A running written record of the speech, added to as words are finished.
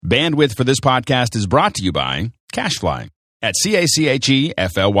Bandwidth for this podcast is brought to you by CacheFly at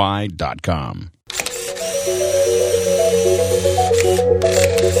CACHEFLY.com.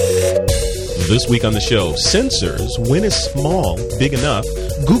 This week on the show, sensors, when is small big enough?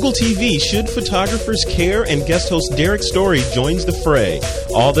 Google TV, should photographers care? And guest host Derrick Story joins the fray.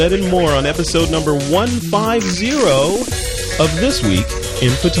 All that and more on episode number 150 of This Week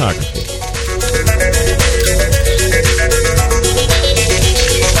in Photography.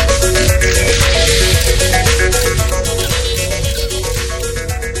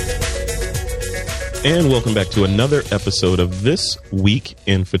 And welcome back to another episode of This Week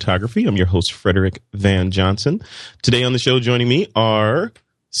in Photography. I'm your host, Frederick Van Johnson. Today on the show joining me are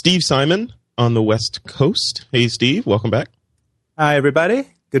Steve Simon on the West Coast. Hey, Steve, welcome back. Hi, everybody.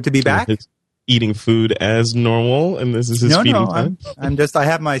 Good to be back. He's eating food as normal, and this is his feeding time. I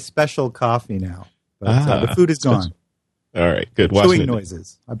have my special coffee now. But, the food is gone. All right, good. Chewing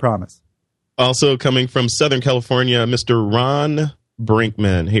noises, I promise. Also coming from Southern California, Mr. Ron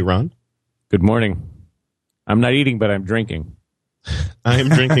Brinkman. Hey, Ron. Good morning. I'm not eating, but I'm drinking. I am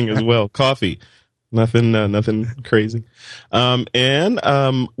drinking as well. Coffee. Nothing crazy. And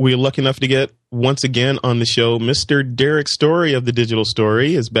we're lucky enough to get, once again on the show, Mr. Derrick Story of the Digital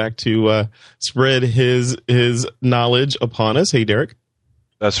Story is back to spread his knowledge upon us. Hey, Derrick.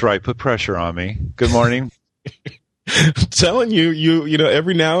 That's right. Put pressure on me. Good morning. I'm telling you know,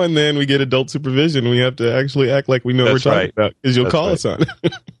 every now and then we get adult supervision. We have to actually act like we know what we're talking about, because you'll call us on.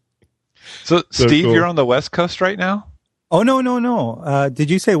 So Steve, cool. You're on the West Coast right now? Oh, no.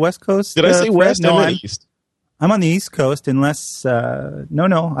 Did you say West Coast? Did I say West? No, I'm East. I'm on the East Coast, unless...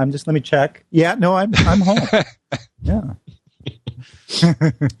 No, I'm just... Let me check. Yeah, no, I'm home. Yeah.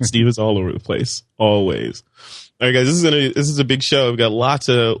 Steve is all over the place. Always. All right, guys, this is a big show. We've got lots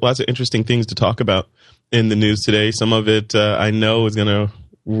of interesting things to talk about in the news today. Some of it I know is going to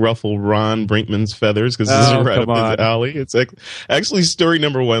ruffle Ron Brinkman's feathers, because this is right up his alley. It's actually story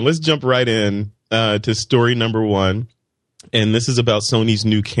number one. Let's jump right in to story number one. And this is about Sony's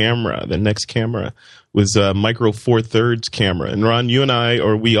new camera. The next camera was a Micro Four Thirds camera. And Ron, you and I,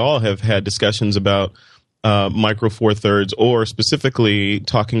 or we all have had discussions about Micro Four Thirds, or specifically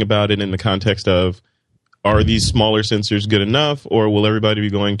talking about it in the context of, are these smaller sensors good enough, or will everybody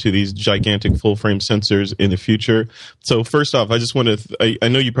be going to these gigantic full-frame sensors in the future? So first off, I just want to... I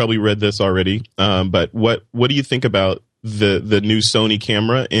know you probably read this already, but what do you think about the new Sony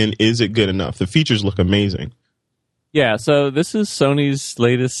camera, and is it good enough? The features look amazing. Yeah, so this is Sony's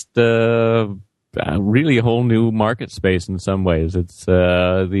latest, really a whole new market space in some ways. It's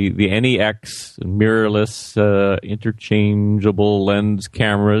the NEX, mirrorless, interchangeable lens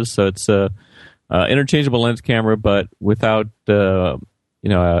cameras. So it's interchangeable lens camera, but without a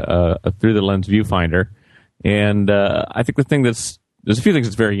through the lens viewfinder. And I think there's a few things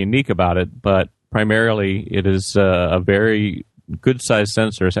that's very unique about it, but primarily it is a very good size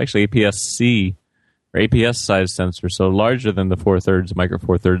sensor. It's actually APS-C or APS size sensor, so larger than the Micro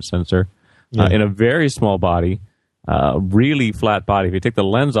Four Thirds sensor, in a very small body, really flat body. If you take the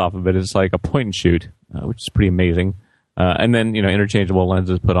lens off of it, it's like a point and shoot, which is pretty amazing. And then, interchangeable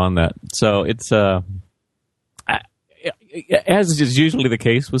lenses put on that. So it's, as is usually the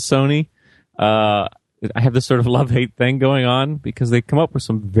case with Sony, I have this sort of love-hate thing going on, because they come up with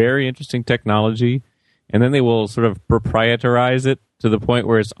some very interesting technology, and then they will sort of proprietarize it to the point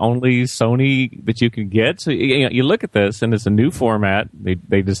where it's only Sony that you can get. So you look at this, and it's a new format.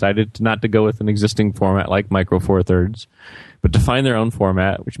 They decided not to go with an existing format like Micro Four Thirds, but to find their own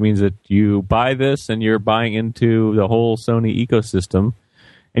format, which means that you buy this and you're buying into the whole Sony ecosystem.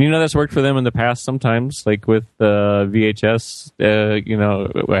 And that's worked for them in the past sometimes, like with VHS,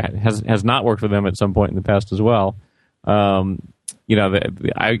 has not worked for them at some point in the past as well. I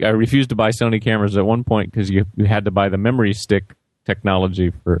refused to buy Sony cameras at one point because you had to buy the memory stick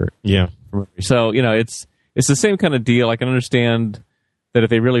technology for So, it's the same kind of deal. I can understand that if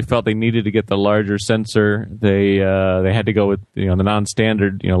they really felt they needed to get the larger sensor, they had to go with the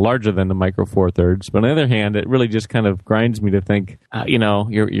non-standard, larger than the Micro Four Thirds. But on the other hand, it really just kind of grinds me to think,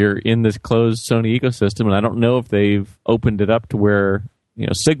 you're in this closed Sony ecosystem, and I don't know if they've opened it up to where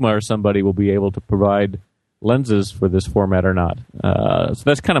Sigma or somebody will be able to provide lenses for this format or not. So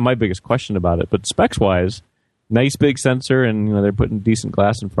that's kind of my biggest question about it. But specs-wise, nice big sensor, and they're putting decent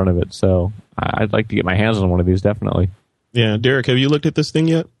glass in front of it. So I'd like to get my hands on one of these, definitely. Yeah, Derrick, have you looked at this thing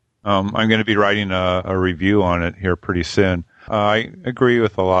yet? I'm going to be writing a review on it here pretty soon. I agree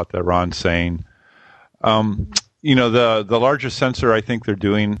with a lot that Ron's saying. The larger sensor, I think they're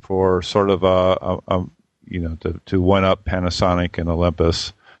doing for sort of to one up Panasonic and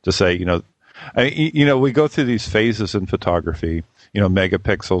Olympus, to say, we go through these phases in photography.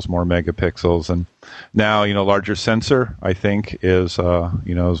 megapixels, more megapixels, and now larger sensor. I think is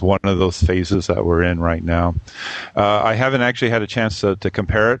is one of those phases that we're in right now. I haven't actually had a chance to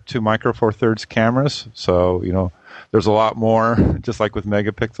compare it to Micro Four Thirds cameras, so there's a lot more. Just like with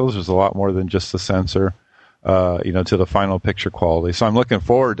megapixels, there's a lot more than just the sensor. To the final picture quality. So I'm looking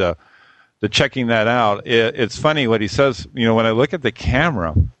forward to checking that out. It's funny what he says. When I look at the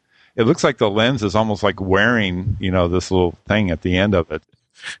camera, it looks like the lens is almost like wearing, this little thing at the end of it.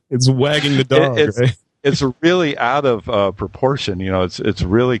 It's wagging the dog. Right? It's really out of proportion. It's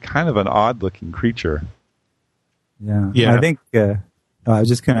really kind of an odd looking creature. Yeah. I think I was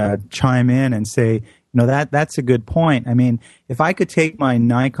just going to chime in and say, that's a good point. I mean, if I could take my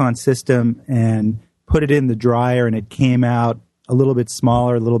Nikon system and put it in the dryer and it came out a little bit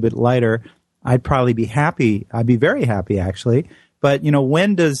smaller, a little bit lighter, I'd probably be happy. I'd be very happy, actually. But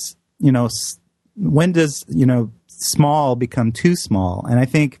when does small become too small? And I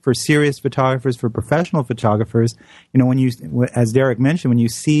think for serious photographers, for professional photographers, as Derrick mentioned, when you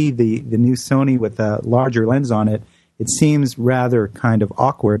see the new Sony with a larger lens on it, it seems rather kind of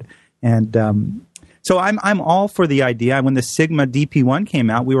awkward. And so I'm all for the idea. When the Sigma DP1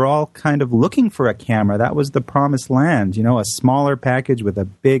 came out, we were all kind of looking for a camera. That was the promised land, a smaller package with a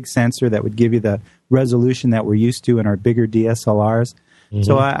big sensor that would give you the resolution that we're used to in our bigger DSLRs. Mm-hmm.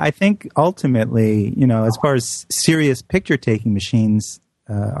 So I think ultimately, as far as serious picture-taking machines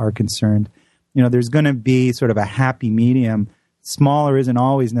are concerned, there's going to be sort of a happy medium. Smaller isn't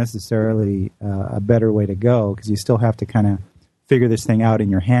always necessarily a better way to go because you still have to kind of figure this thing out in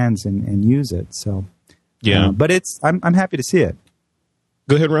your hands and use it. So, but I'm happy to see it.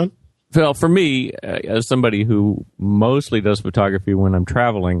 Go ahead, Ron. Well, for me, as somebody who mostly does photography when I'm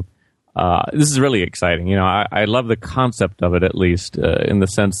traveling, this is really exciting. I love the concept of it, at least in the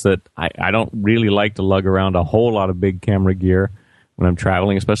sense that I don't really like to lug around a whole lot of big camera gear when I'm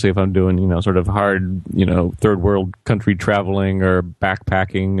traveling, especially if I'm doing, sort of hard, third world country traveling or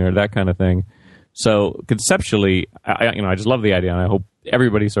backpacking or that kind of thing. So conceptually, I just love the idea, and I hope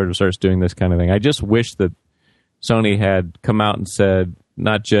everybody sort of starts doing this kind of thing. I just wish that Sony had come out and said,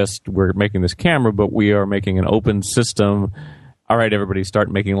 not just we're making this camera, but we are making an open system. All right, everybody start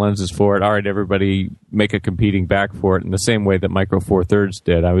making lenses for it. All right, everybody make a competing back for it in the same way that Micro Four Thirds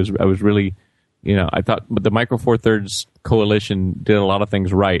did. I was really, I thought the Micro Four Thirds coalition did a lot of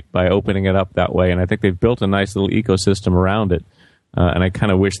things right by opening it up that way, and I think they've built a nice little ecosystem around it. And I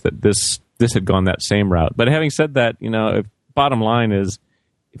kind of wish that this had gone that same route. But having said that, bottom line is,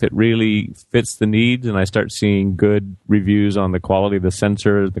 if it really fits the needs and I start seeing good reviews on the quality of the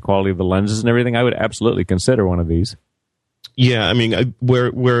sensor, the quality of the lenses and everything, I would absolutely consider one of these. Yeah, I mean,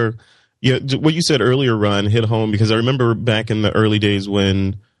 what you said earlier, Ron, hit home, because I remember back in the early days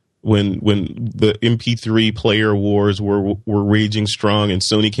when the MP3 player wars were raging strong, and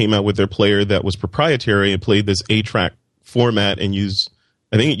Sony came out with their player that was proprietary and played this 8-track format and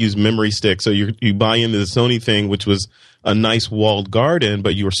I think it used memory stick. So you buy into the Sony thing, which was a nice walled garden,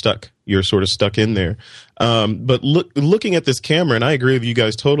 but you were stuck. You're sort of stuck in there. But looking at this camera, and I agree with you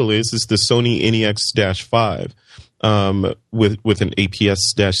guys totally. This is the Sony NEX-5 with an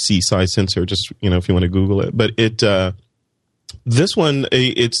APS-C size sensor. Just if you want to Google it, but this one,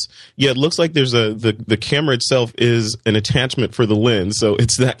 it looks like there's the camera itself is an attachment for the lens, so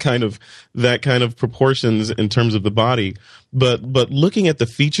it's that kind of proportions in terms of the body. But looking at the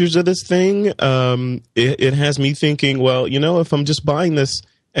features of this thing, it has me thinking, well, if I'm just buying this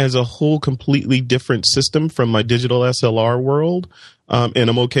as a whole completely different system from my digital SLR world, and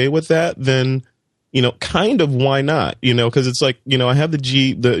I'm okay with that, then kind of why not? Because it's like, I have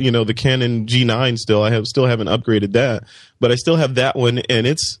the Canon G9 still. I still haven't upgraded that, but I still have that one, and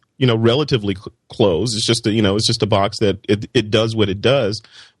it's relatively closed. It's just a box that it does what it does.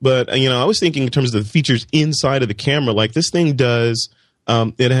 But I was thinking in terms of the features inside of the camera, like this thing does.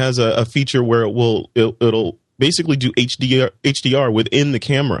 It has a feature where it'll basically do HDR within the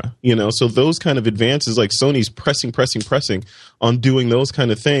camera. So those kind of advances, like Sony's pressing on doing those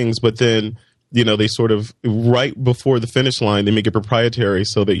kind of things, but then they sort of right before the finish line, they make it proprietary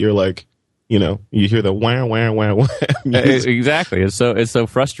so that you're like, you hear the wah, wah, wah, wah. Exactly. It's so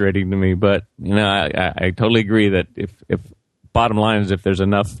frustrating to me, but I totally agree that if bottom line is if there's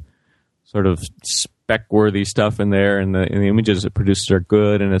enough sort of spec-worthy stuff in there and the images it produces are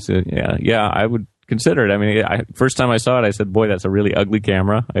good, and it's I would consider it. I mean, first time I saw it, I said, boy, that's a really ugly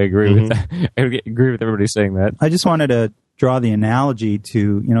camera. I agree with that. I agree with everybody saying that. I just wanted to draw the analogy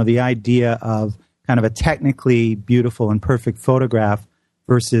to, the idea of kind of a technically beautiful and perfect photograph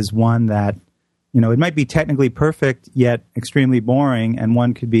versus one that, it might be technically perfect yet extremely boring, and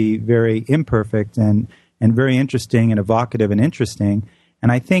one could be very imperfect and and very interesting and evocative and interesting.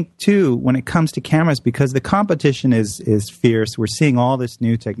 And I think, too, when it comes to cameras, because the competition is fierce, we're seeing all this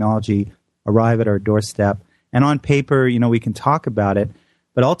new technology arrive at our doorstep. And on paper, we can talk about it.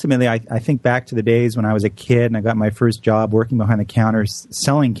 But ultimately, I think back to the days when I was a kid and I got my first job working behind the counter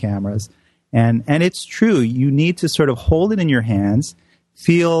selling cameras. And it's true. You need to sort of hold it in your hands,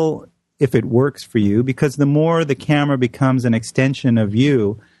 feel if it works for you, because the more the camera becomes an extension of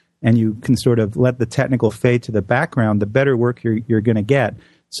you and you can sort of let the technical fade to the background, the better work you're going to get.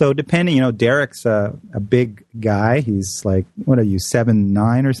 So depending, Derek's a big guy. He's like, what are you,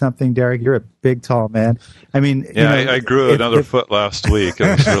 7'9" or something, Derrick? You're a big, tall man. I mean, yeah, I grew another foot last week.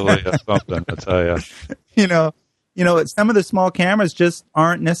 It was really something, I tell you. Some of the small cameras just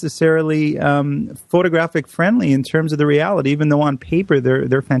aren't necessarily photographic friendly in terms of the reality, even though on paper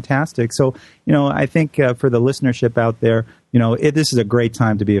they're fantastic. So, I think for the listenership out there, this is a great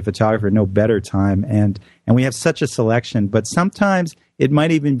time to be a photographer, no better time. And we have such a selection, but sometimes it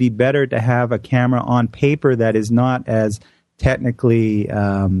might even be better to have a camera on paper that is not as technically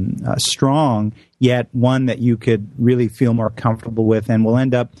strong, yet one that you could really feel more comfortable with and will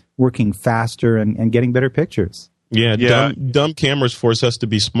end up working faster and getting better pictures. Yeah. Dumb cameras force us to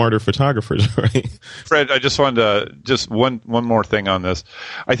be smarter photographers, right? Fred, I just wanted to just one more thing on this.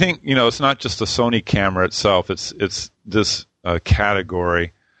 I think it's not just the Sony camera itself; it's this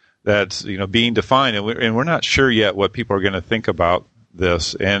category that's being defined, and we're not sure yet what people are going to think about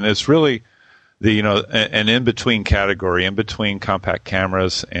this. And it's really an in between category, in between compact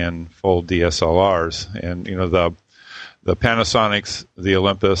cameras and full DSLRs, and the Panasonics, the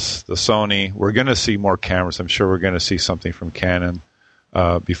Olympus, the Sony. We're going to see more cameras. I'm sure we're going to see something from Canon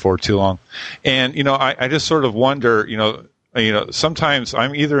before too long. And I just sort of wonder, sometimes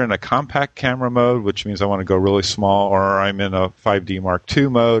I'm either in a compact camera mode, which means I want to go really small, or I'm in a 5D Mark II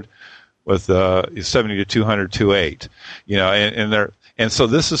mode with 70 to 200 2.8. And so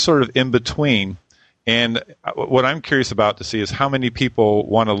this is sort of in between. And what I'm curious about to see is how many people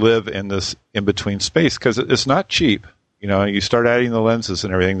want to live in this in between space, because it's not cheap. You start adding the lenses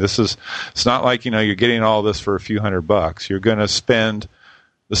and everything. It's not like, you're getting all this for a few $100. You're going to spend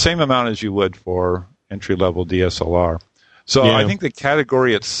the same amount as you would for entry-level DSLR. So I think the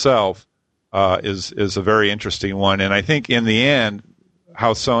category itself is a very interesting one. And I think in the end,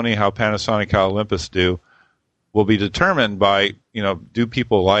 how Sony, how Panasonic, how Olympus do will be determined by, do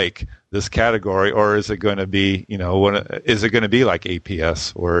people like this category, or is it going to be, is it going to be like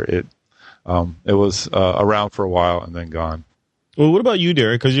APS, where it was around for a while and then gone? Well, what about you,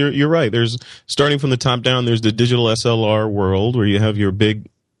 Derrick? Because you're right. There's, starting from the top down, there's the digital SLR world where you have your big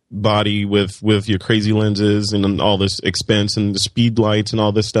body with your crazy lenses and all this expense and the speed lights and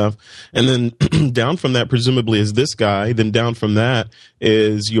all this stuff. And then down from that, presumably, is this guy. Then down from that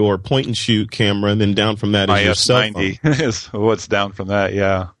is your point and shoot camera. And then down from that is your cell phone. is what's down from that,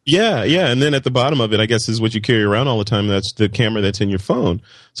 yeah. Yeah. And then at the bottom of it, I guess, is what you carry around all the time. That's the camera that's in your phone.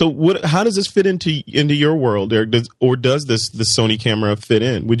 So how does this fit into your world, Derrick? Does this Sony camera fit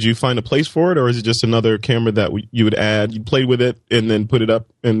in? Would you find a place for it, or is it just another camera that you would add, you play with it, and then put it up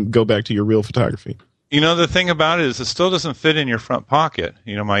and go back to your real photography? The thing about it is it still doesn't fit in your front pocket.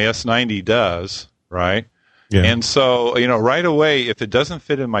 My S90 does, right? Yeah. And so, right away, if it doesn't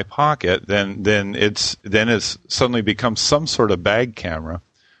fit in my pocket, then it's suddenly becomes some sort of bag camera.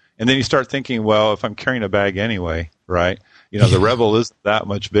 And then you start thinking, well, if I'm carrying a bag anyway, right? The Rebel isn't that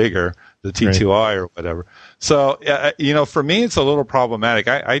much bigger, the T2i or whatever. So, for me, it's a little problematic.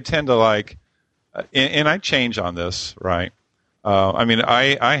 I tend to like, and I change on this, right?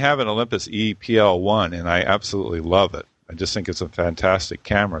 I have an Olympus EPL1, and I absolutely love it. I just think it's a fantastic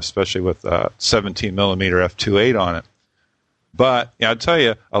camera, especially with 17 millimeter f2.8 on it. But I'll tell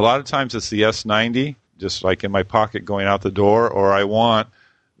you, a lot of times it's the S90, just like in my pocket going out the door, or I want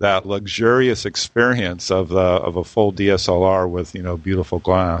that luxurious experience of a full DSLR with beautiful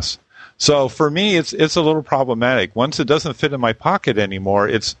glass. So for me, it's a little problematic. Once it doesn't fit in my pocket anymore,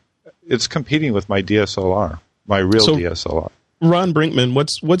 it's competing with my DSLR, my real DSLR. Ron Brinkman, what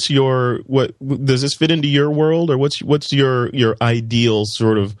does this fit into your world, or what's your ideal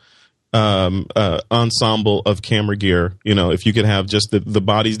sort of ensemble of camera gear? If you could have just the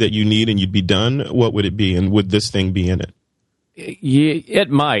bodies that you need and you'd be done, what would it be, and would this thing be in it? Yeah, it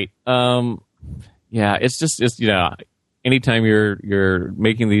might. It's anytime you're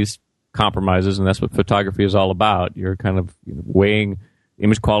making these compromises, and that's what photography is all about. You're kind of weighing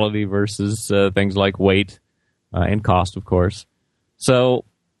image quality versus things like weight and cost, of course. So,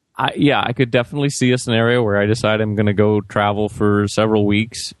 I could definitely see a scenario where I decide I'm going to go travel for several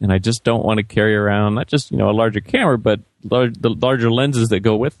weeks, and I just don't want to carry around not just a larger camera, but the larger lenses that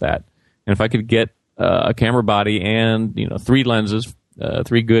go with that. And if I could get a camera body and three lenses,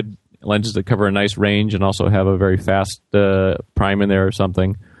 three good lenses that cover a nice range and also have a very fast prime in there or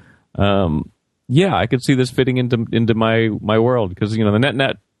something. I could see this fitting into my world because the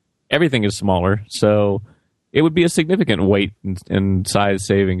net everything is smaller, so it would be a significant weight and size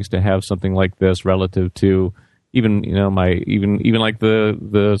savings to have something like this relative to even even like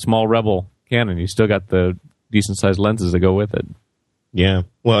the small Rebel Canon. You still got the decent sized lenses that go with it. Yeah.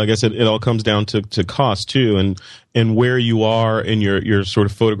 Well, I guess it all comes down to cost too, and where you are in your sort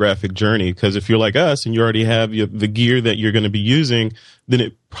of photographic journey. Because if you're like us and you already have the gear that you're going to be using, then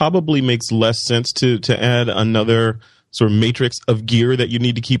it probably makes less sense to add another sort of matrix of gear that you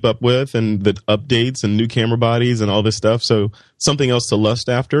need to keep up with, and the updates and new camera bodies and all this stuff. So something else to lust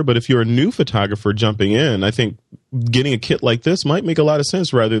after. But if you're a new photographer jumping in, I think getting a kit like this might make a lot of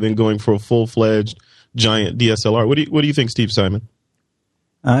sense rather than going for a full-fledged giant DSLR. What do you think, Steve Simon?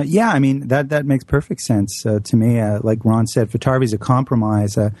 I mean, that makes perfect sense to me. Like Ron said, photography is a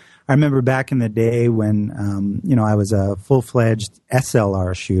compromise. I remember back in the day when, I was a full-fledged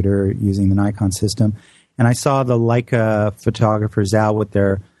SLR shooter using the Nikon system, and I saw the Leica photographers out with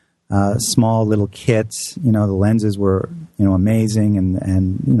their small little kits. The lenses were, amazing,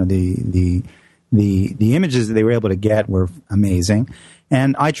 and the images that they were able to get were amazing.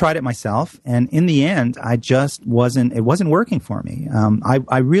 And I tried it myself, and in the end, it wasn't working for me.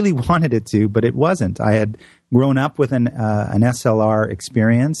 I really wanted it to, but it wasn't. I had grown up with an SLR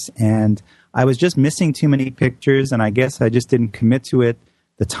experience, and I was just missing too many pictures, and I guess I just didn't commit to it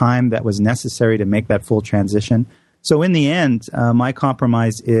the time that was necessary to make that full transition. So in the end, my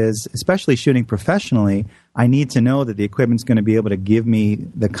compromise is, especially shooting professionally, I need to know that the equipment's going to be able to give me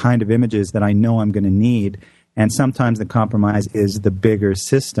the kind of images that I know I'm going to need. And sometimes the compromise is the bigger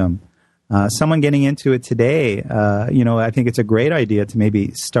system. Someone getting into it today, I think it's a great idea to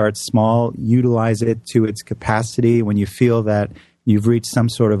maybe start small, utilize it to its capacity. When you feel that you've reached some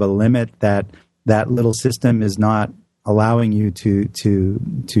sort of a limit that little system is not allowing you to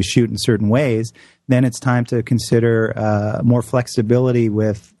shoot in certain ways, then it's time to consider more flexibility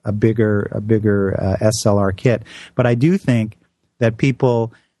with a bigger SLR kit. But I do think that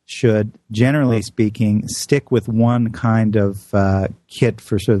people should, generally speaking, stick with one kind of kit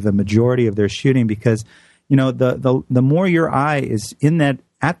for sort of the majority of their shooting, because the more your eye is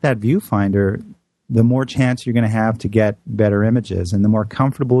at that viewfinder, the more chance you're going to have to get better images, and the more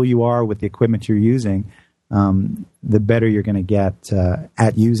comfortable you are with the equipment you're using, the better you're going to get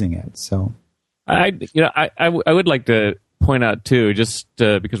at using it. So, I would like to point out too, just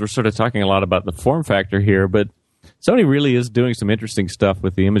because we're sort of talking a lot about the form factor here, but Sony really is doing some interesting stuff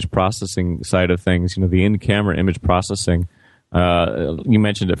with the image processing side of things. The in-camera image processing. You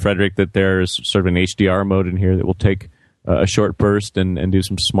mentioned it, Frederick, that there's sort of an HDR mode in here that will take a short burst and do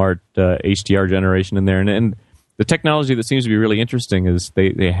some smart HDR generation in there. And the technology that seems to be really interesting is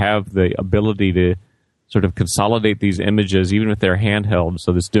they have the ability to sort of consolidate these images even if they're handheld.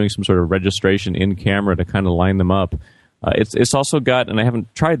 So it's doing some sort of registration in camera to kind of line them up. It's also got, and I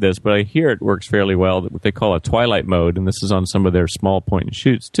haven't tried this, but I hear it works fairly well, what they call a twilight mode, and this is on some of their small point and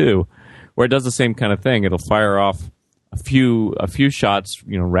shoots too, where it does the same kind of thing. It'll fire off a few shots,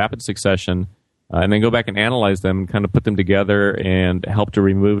 rapid succession, and then go back and analyze them and kind of put them together and help to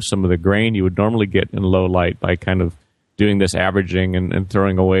remove some of the grain you would normally get in low light by kind of doing this averaging and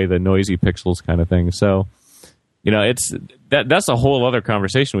throwing away the noisy pixels kind of thing. So, that's a whole other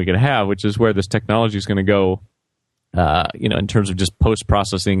conversation we could have, which is where this technology is going to go. In terms of just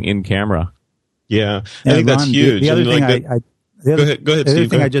post-processing in camera. Yeah, I think that's huge. The other thing go ahead,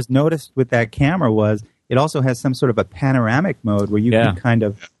 Steve. I just noticed with that camera was it also has some sort of a panoramic mode where you can kind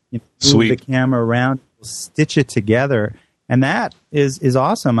of move the camera around, stitch it together, and that is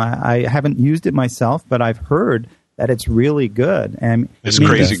awesome. I haven't used it myself, but I've heard that it's really good, and it's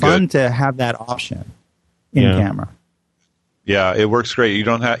crazy fun good to have that option in camera. Yeah, it works great. You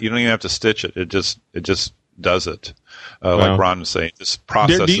don't even have to stitch it. It just does it. Like Ron was saying, just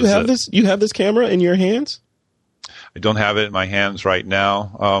processes do you have this? You have this camera in your hands? I don't have it in my hands right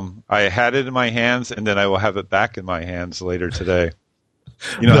now. I had it in my hands, and then I will have it back in my hands later today.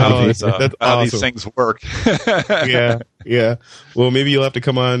 How these things work. Yeah. Well, maybe you'll have to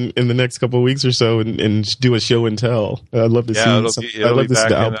come on in the next couple of weeks or so and do a show and tell. I'd love to see. I'd love to see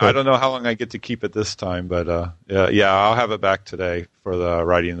the output. I don't know how long I get to keep it this time, but I'll have it back today for the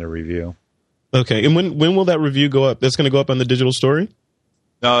writing the review. Okay, and when will that review go up? That's going to go up on the Digital Story?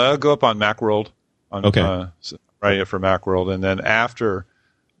 No, that'll go up on Macworld. Okay. Writing it for Macworld, and then after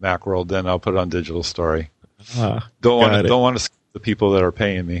Macworld, then I'll put it on Digital Story. Don't want to skip the people that are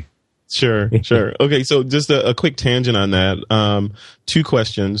paying me. Sure. Okay, so just a quick tangent on that. Two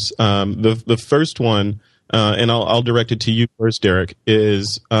questions. The first one, and I'll direct it to you first, Derrick,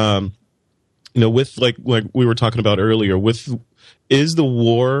 is with like we were talking about earlier, is the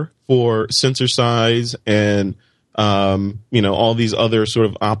war for sensor size and all these other sort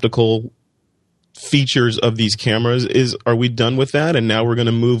of optical features of these cameras, are we done with that, and now we're going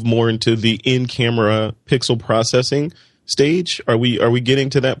to move more into the in-camera pixel processing stage? Are we getting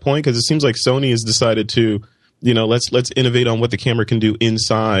to that point? Because it seems like Sony has decided to let's innovate on what the camera can do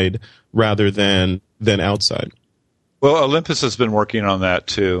inside rather than outside. Well, Olympus has been working on that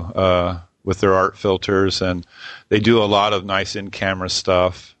too with their art filters, and they do a lot of nice in-camera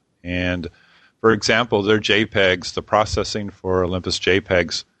stuff. And for example, their JPEGs, the processing for Olympus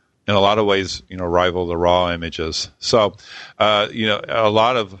JPEGs, in a lot of ways, rival the raw images. So, a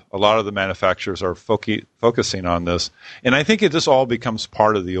lot of the manufacturers are focusing on this, and I think it just all becomes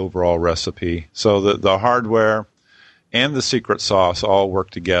part of the overall recipe. So the hardware and the secret sauce all work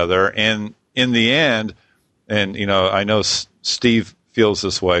together, and in the end, and I know Steve feels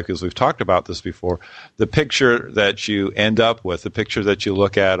this way because we've talked about this before. The picture that you end up with, the picture that you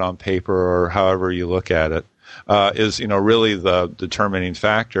look at on paper or however you look at it, is really the determining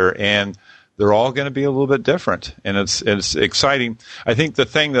factor, and they're all going to be a little bit different, and it's exciting. I think the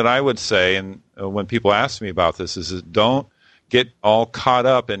thing that I would say, and when people ask me about this, is don't get all caught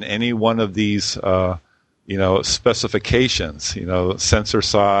up in any one of these specifications, sensor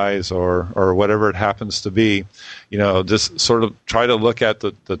size or whatever it happens to be. Just sort of try to look at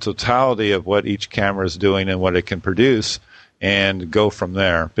the totality of what each camera is doing and what it can produce, and go from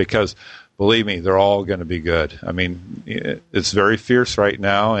there, because believe me, they're all going to be good. I mean, it's very fierce right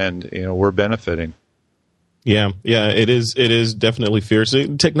now, and we're benefiting. Yeah, it is definitely fierce.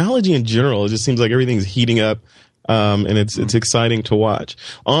 Technology in general, it just seems like everything's heating up, and it's exciting to watch.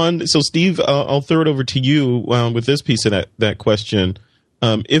 So Steve, I'll throw it over to you with this piece of that question.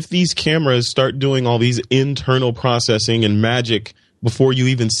 If these cameras start doing all these internal processing and magic before you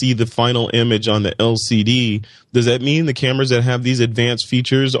even see the final image on the LCD, does that mean the cameras that have these advanced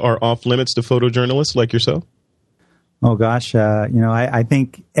features are off limits to photojournalists like yourself? Oh gosh, I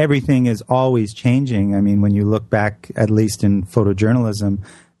think everything is always changing. I mean, when you look back, at least in photojournalism,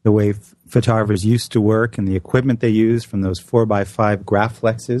 the way photographers used to work and the equipment they use, from those 4x5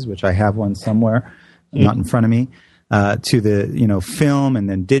 Graflexes, which I have one somewhere, not in front of me, to the film and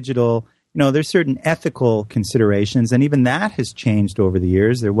then digital. There's certain ethical considerations, and even that has changed over the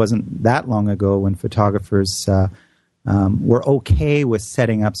years. There wasn't that long ago when photographers were okay with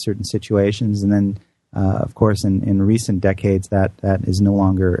setting up certain situations, and then, of course, in recent decades, that is no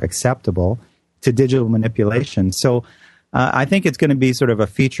longer acceptable to digital manipulation. So I think it's going to be sort of a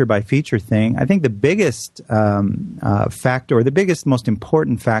feature-by-feature thing. I think the biggest factor, or the biggest, most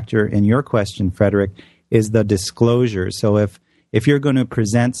important factor in your question, Frederick, is the disclosure. So if you're going to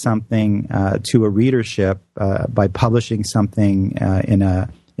present something to a readership by publishing something in a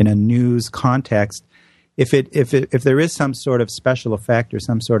news context, if there is some sort of special effect or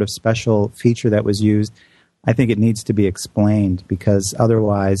some sort of special feature that was used, I think it needs to be explained, because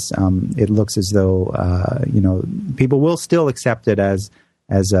otherwise it looks as though people will still accept it as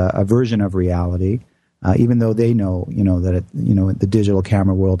a version of reality. Even though they know, that the digital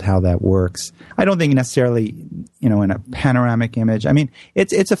camera world, how that works. I don't think necessarily, in a panoramic image. I mean,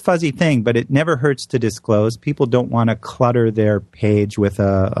 it's a fuzzy thing, but it never hurts to disclose. People don't want to clutter their page with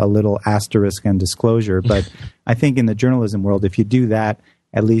a little asterisk and disclosure. But I think in the journalism world, if you do that,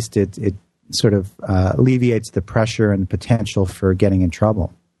 at least it sort of alleviates the pressure and the potential for getting in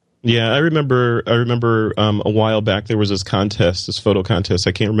trouble. Yeah, I remember a while back there was this photo contest.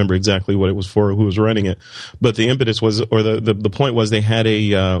 I can't remember exactly what it was for or who was running it, but the impetus was, or the point was, they had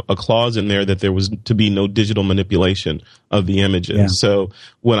a clause in there that there was to be no digital manipulation of the images. Yeah. So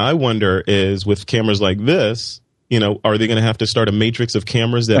what I wonder is, with cameras like this, are they going to have to start a matrix of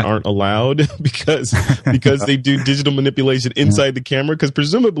cameras that aren't allowed because they do digital manipulation inside the camera? Because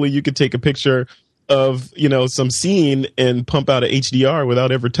presumably you could take a picture of some scene and pump out a HDR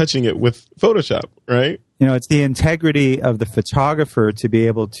without ever touching it with Photoshop, right? It's the integrity of the photographer to be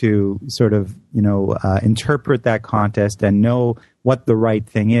able to sort of interpret that contest and know what the right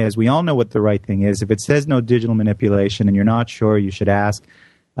thing is. We all know what the right thing is. If it says no digital manipulation and you're not sure, you should ask.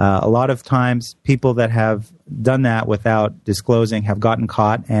 A lot of times people that have done that without disclosing have gotten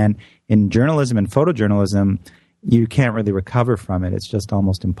caught, and in journalism and photojournalism, you can't really recover from it. It's just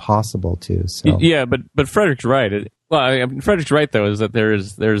almost impossible to. So yeah, but Frederick's right. Frederick's right though, is that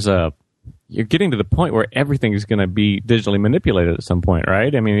there's you're getting to the point where everything is going to be digitally manipulated at some point,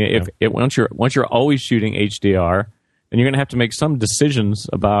 right? I mean, once you're always shooting HDR, then you're going to have to make some decisions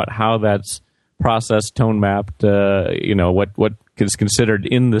about how that's processed, tone mapped, what is considered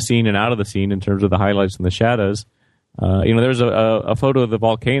in the scene and out of the scene in terms of the highlights and the shadows. There's a photo of the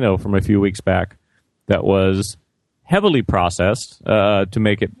volcano from a few weeks back that was heavily processed to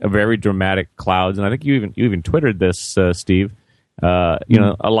make it a very dramatic clouds, and I think you even twittered this, Steve. A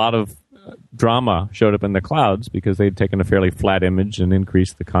lot of drama showed up in the clouds because they'd taken a fairly flat image and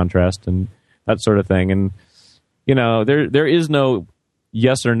increased the contrast and that sort of thing. And there is no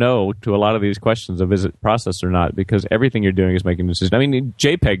yes or no to a lot of these questions of is it processed or not, because everything you're doing is making a decision. I mean,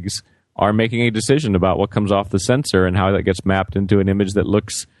 JPEGs are making a decision about what comes off the sensor and how that gets mapped into an image that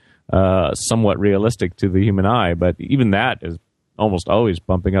looks somewhat realistic to the human eye. But even that is almost always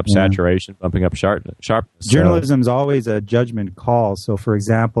bumping up saturation, bumping up sharpness. Journalism's always a judgment call. So, for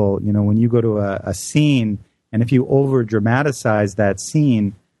example, when you go to a scene, and if you over dramatize that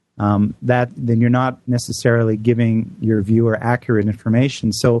scene, then you're not necessarily giving your viewer accurate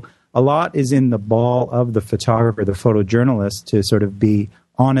information. So a lot is in the ball of the photographer, the photojournalist, to sort of be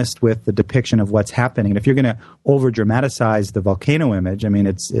honest with the depiction of what's happening. And if you're going to over dramatize the volcano image, I mean,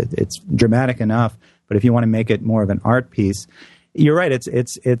 it's dramatic enough, but if you want to make it more of an art piece, you're right.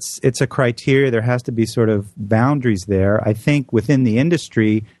 It's a criteria. There has to be sort of boundaries there. I think within the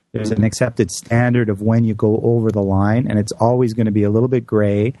industry, there's an accepted standard of when you go over the line, and it's always going to be a little bit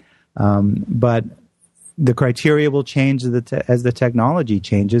gray. But the criteria will change as the technology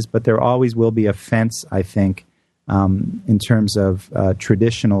changes, but there always will be a fence, I think, in terms of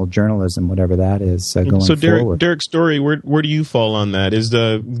traditional journalism, whatever that is, going forward. Derrick Story, where do you fall on that? Is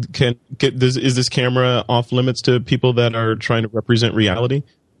this camera off limits to people that are trying to represent reality?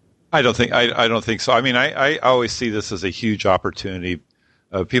 I don't think so. I mean, I always see this as a huge opportunity.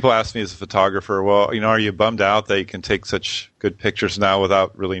 People ask me as a photographer, well, are you bummed out that you can take such good pictures now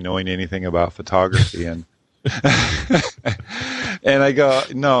without really knowing anything about photography? And and I go,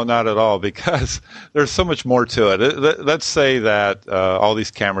 no, not at all, because there's so much more to it. Let's say that all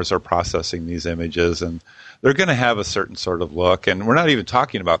these cameras are processing these images, and they're going to have a certain sort of look. And we're not even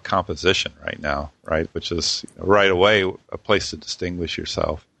talking about composition right now, right? Which is right away a place to distinguish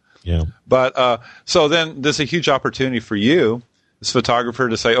yourself. Yeah. But so then there's a huge opportunity for you, as a photographer,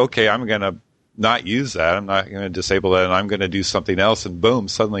 to say, okay, I'm going to not use that. I'm not going to disable that, and I'm going to do something else. And boom,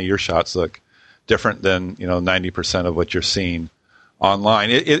 suddenly your shots look different than 90% of what you're seeing online.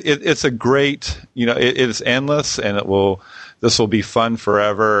 It's a great, it is endless, and this will be fun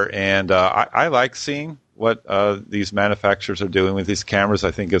forever. And I like seeing what these manufacturers are doing with these cameras.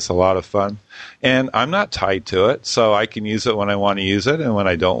 I think it's a lot of fun, and I'm not tied to it, so I can use it when I want to use it, and when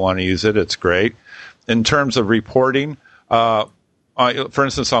I don't want to use it, it's great. In terms of reporting, for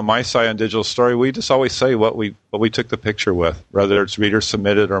instance, on my site on Digital Story, we just always say what we took the picture with, whether it's reader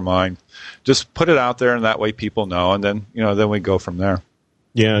submitted or mine. Just put it out there, and that way people know, and then then we go from there.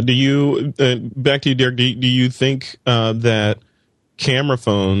 Yeah. Do you back to you, Derrick? Do you think that camera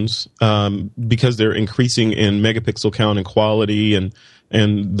phones, because they're increasing in megapixel count and quality and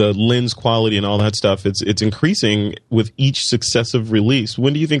the lens quality and all that stuff, it's increasing with each successive release?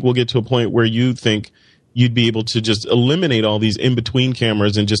 When do you think we'll get to a point where you think you'd be able to just eliminate all these in-between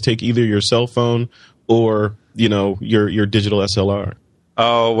cameras and just take either your cell phone or, your digital SLR?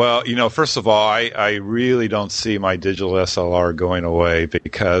 Oh, well, first of all, I really don't see my digital SLR going away,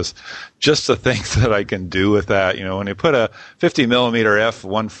 because just the things that I can do with that, when you put a 50 millimeter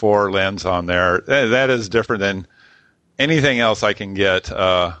f1.4 lens on there, that is different than anything else I can get,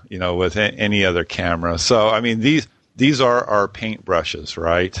 with any other camera. So, I mean, these are our paintbrushes,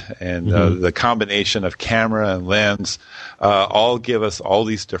 right? And the combination of camera and lens all give us all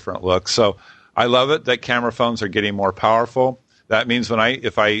these different looks. So I love it that camera phones are getting more powerful. That means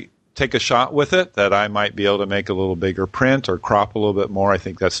if I take a shot with it, that I might be able to make a little bigger print or crop a little bit more. I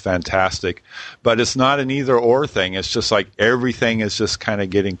think that's fantastic. But it's not an either-or thing. It's just like everything is just kind of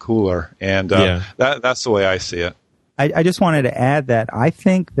getting cooler. And that's the way I see it. I just wanted to add that I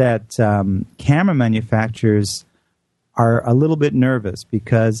think that camera manufacturers are a little bit nervous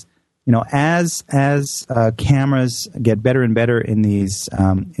because, as cameras get better and better in these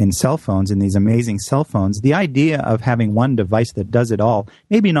in cell phones, in these amazing cell phones, the idea of having one device that does it all,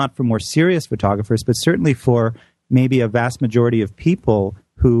 maybe not for more serious photographers, but certainly for maybe a vast majority of people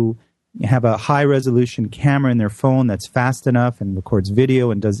who have a high-resolution camera in their phone that's fast enough and records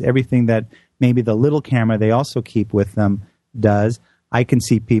video and does everything that maybe the little camera they also keep with them does. I can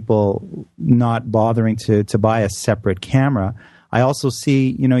see people not bothering to buy a separate camera. I also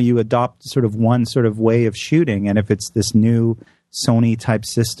see, you adopt sort of one sort of way of shooting, and if it's this new Sony type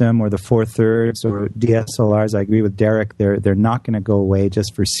system or the 4/3 or DSLRs. I agree with Derrick. They're not going to go away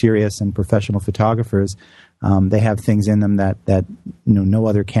just for serious and professional photographers. They have things in them that no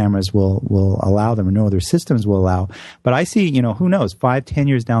other cameras will allow them, or no other systems will allow. But I see, who knows, 5-10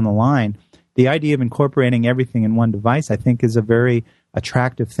 years down the line, the idea of incorporating everything in one device, I think, is a very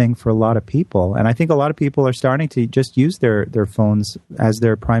attractive thing for a lot of people. And I think a lot of people are starting to just use their phones as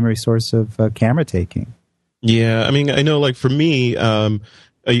their primary source of camera taking. Yeah, I mean, I know, like for me, I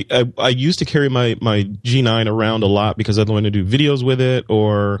used to carry my G9 around a lot because I'd want to do videos with it,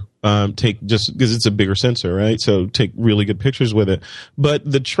 or take, just because it's a bigger sensor, right? So take really good pictures with it. But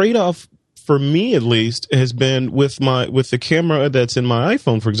the trade-off, for me at least, has been with the camera that's in my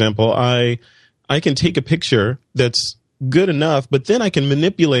iPhone, for example. I can take a picture that's good enough, but then I can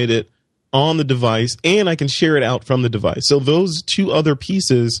manipulate it on the device, and I can share it out from the device. So those two other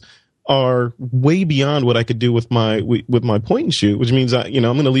pieces are way beyond what I could do with my point and shoot, which means I'm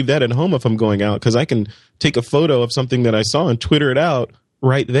going to leave that at home if I'm going out, because I can take a photo of something that I saw and Twitter it out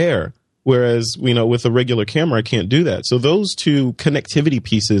right there. Whereas, with a regular camera, I can't do that. So those two connectivity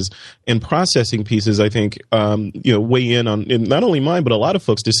pieces and processing pieces, I think, weigh in on not only mine, but a lot of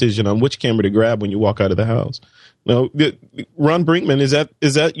folks' decision on which camera to grab when you walk out of the house. Now, Ron Brinkman,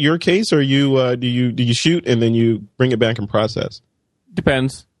 is that your case, or do you shoot and then you bring it back and process?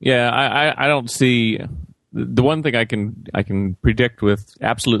 Depends. Yeah, I don't see. The one thing I can predict with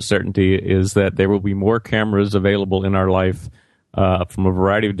absolute certainty is that there will be more cameras available in our life from a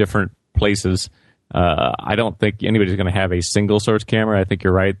variety of different places. I don't think anybody's going to have a single source camera. I think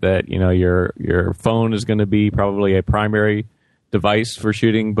you're right that your phone is going to be probably a primary device for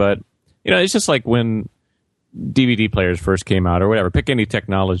shooting, but it's just like when DVD players first came out or whatever. Pick any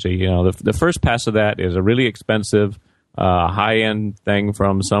technology. The first pass of that is a really expensive, high-end thing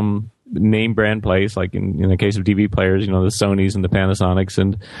from some name brand place, like in the case of DVD players, the Sonys and the Panasonics.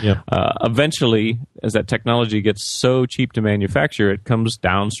 And eventually, as that technology gets so cheap to manufacture, it comes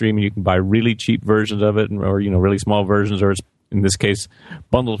downstream and you can buy really cheap versions of it, or really small versions, or it's, in this case,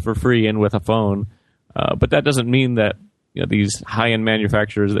 bundled for free in with a phone. But that doesn't mean that these high-end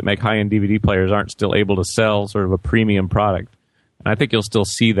manufacturers that make high-end DVD players aren't still able to sell sort of a premium product. And I think you'll still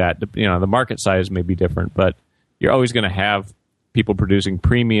see that. The market size may be different, but you're always going to have people producing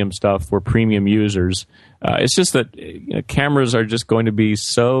premium stuff for premium users. It's just that cameras are just going to be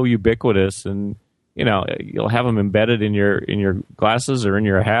so ubiquitous, and you'll have them embedded in your glasses or in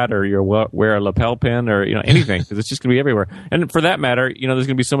your hat, or you wear a lapel pin, or anything, because it's just going to be everywhere. And for that matter, there's going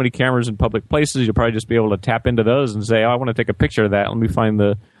to be so many cameras in public places, you'll probably just be able to tap into those and say, oh, I want to take a picture of that. Let me find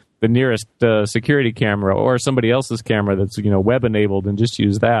the nearest security camera or somebody else's camera that's web enabled, and just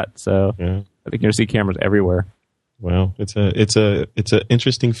use that. So yeah. I think you're going to see cameras everywhere. Well, it's a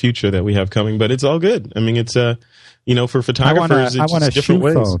interesting future that we have coming, but it's all good. I mean, it's for photographers, I want a different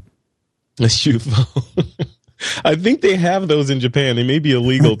ways. phone. A shoe phone. I think they have those in Japan. They may be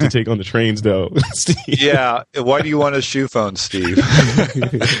illegal to take on the trains, though. Steve. Yeah. Why do you want a shoe phone, Steve?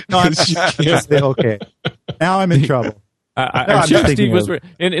 No, I'm okay. Now I'm in trouble. I'm sure Steve was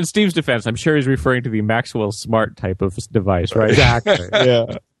in Steve's defense. I'm sure he's referring to the Maxwell Smart type of device, right? Exactly.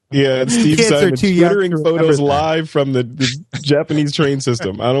 Yeah. Yeah, and Steve Simon twittering photos live from the Japanese train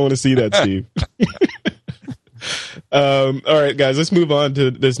system. I don't want to see that, Steve. All right, guys, let's move on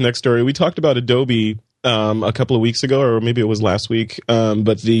to this next story. We talked about Adobe a couple of weeks ago, or maybe it was last week,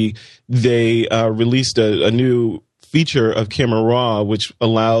 but they released a new feature of Camera Raw, which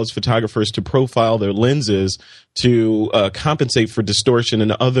allows photographers to profile their lenses to compensate for distortion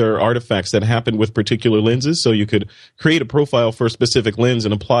and other artifacts that happen with particular lenses. So you could create a profile for a specific lens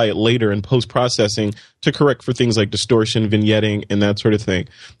and apply it later in post-processing to correct for things like distortion, vignetting, and that sort of thing.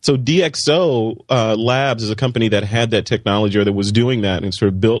 So DxO Labs is a company that had that technology, or that was doing that, and sort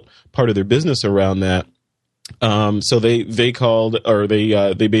of built part of their business around that. So they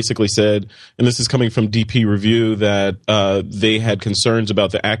basically said, and this is coming from DP Review, that they had concerns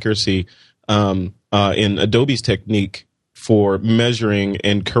about the accuracy in Adobe's technique for measuring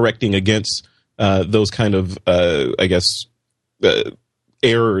and correcting against those kind of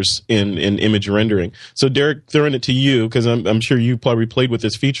errors in image rendering. So Derrick, throwing it to you, because I'm sure you probably played with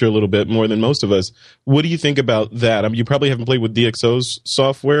this feature a little bit more than most of us. What do you think about that? I mean, you probably haven't played with DxO's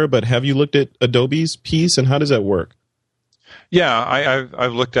software, but have you looked at Adobe's piece, and how does that work? Yeah,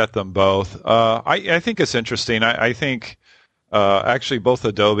 I've looked at them both. I think it's interesting. I think actually both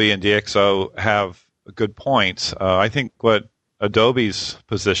Adobe and DxO have good points. I think what Adobe's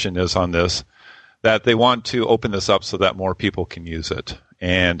position is on this, that they want to open this up so that more people can use it,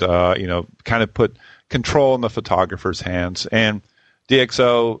 and kind of put control in the photographer's hands. And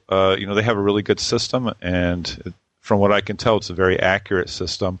DxO, they have a really good system, and from what I can tell, it's a very accurate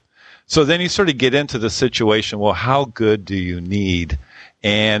system. So then you sort of get into the situation, well, how good do you need?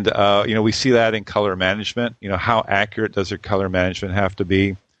 And, we see that in color management. How accurate does your color management have to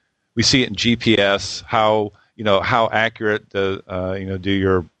be? We see it in GPS, how accurate do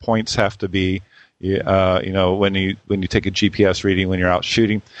your points have to be, when you take a GPS reading when you're out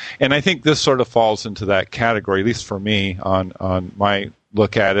shooting. And I think this sort of falls into that category, at least for me on my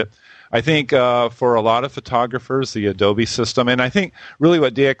look at it. I think for a lot of photographers, the Adobe system, and I think really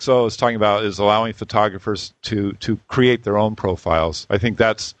what DxO is talking about is allowing photographers to create their own profiles. I think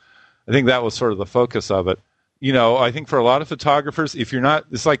that was sort of the focus of it. I think for a lot of photographers,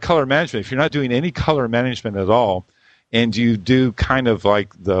 it's like color management. If you're not doing any color management at all, and you do kind of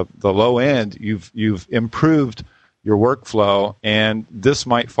like the low end, you've improved your workflow, and this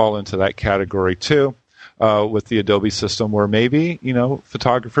might fall into that category too. With the Adobe system, where maybe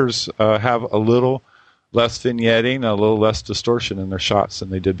photographers have a little less vignetting, a little less distortion in their shots than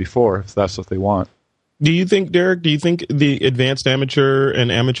they did before, if that's what they want. Do you think, Derrick, the advanced amateur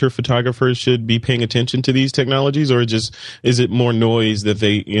and amateur photographers should be paying attention to these technologies, or is it more noise that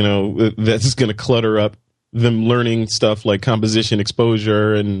that's going to clutter up them learning stuff like composition,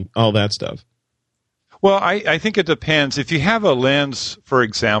 exposure, and all that stuff? Well, I think it depends. If you have a lens, for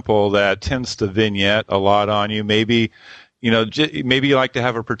example, that tends to vignette a lot on you, maybe you like to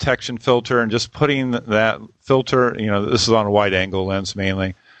have a protection filter, and just putting that filter, this is on a wide angle lens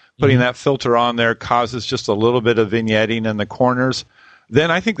mainly, putting that filter on there causes just a little bit of vignetting in the corners.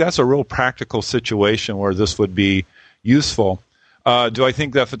 Then I think that's a real practical situation where this would be useful. Do I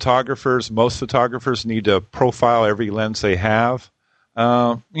think that most photographers need to profile every lens they have?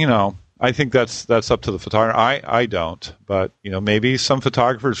 I think that's up to the photographer. I don't, but maybe some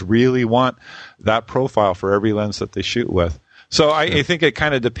photographers really want that profile for every lens that they shoot with. So I think it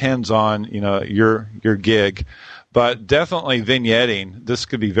kind of depends on your gig, but definitely vignetting. This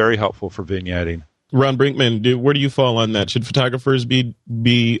could be very helpful for vignetting. Ron Brinkman, where do you fall on that? Should photographers be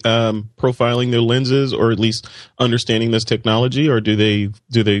profiling their lenses, or at least understanding this technology, or do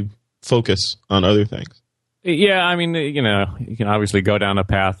they focus on other things? Yeah, I mean, you can obviously go down a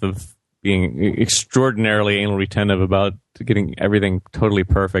path of being extraordinarily anal retentive about getting everything totally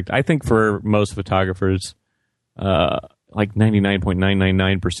perfect. I think for most photographers, like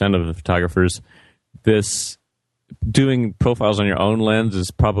 99.999% of the photographers, this doing profiles on your own lens is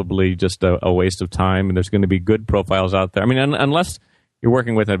probably just a waste of time, and there's going to be good profiles out there. I mean, unless you're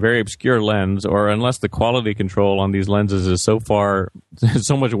working with a very obscure lens, or unless the quality control on these lenses is so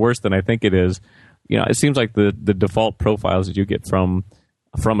much worse than I think it is, it seems like the default profiles that you get from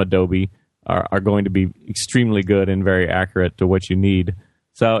Adobe are going to be extremely good and very accurate to what you need.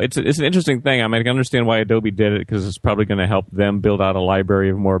 So it's an interesting thing. I mean, I can understand why Adobe did it, because it's probably going to help them build out a library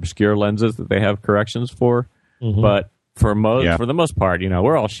of more obscure lenses that they have corrections for. Mm-hmm. But for the most part,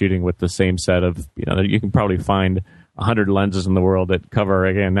 we're all shooting with the same set of, you can probably find 100 lenses in the world that cover,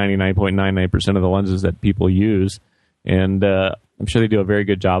 again, 99.99% of the lenses that people use. And I'm sure they do a very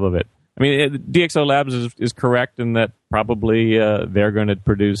good job of it. I mean, DxO Labs is correct in that probably they're going to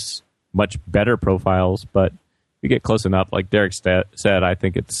produce much better profiles, but if you get close enough, like Derrick said, I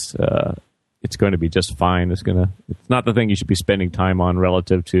think it's going to be just fine. It's not the thing you should be spending time on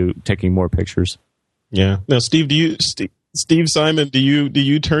relative to taking more pictures. Yeah. Now, Steve Simon, do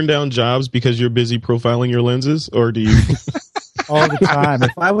you turn down jobs because you're busy profiling your lenses, or do you? All the time.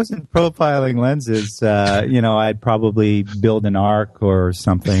 If I wasn't profiling lenses, I'd probably build an arc or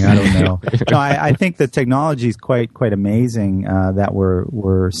something. I don't know. No, I think the technology is quite amazing that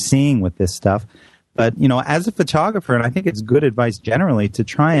we're seeing with this stuff. But as a photographer, and I think it's good advice generally to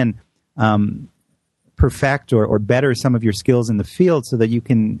try and perfect or better some of your skills in the field, so that you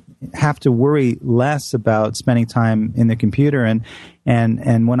can have to worry less about spending time in the computer. And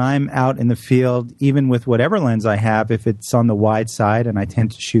when I'm out in the field, even with whatever lens I have, if it's on the wide side, and I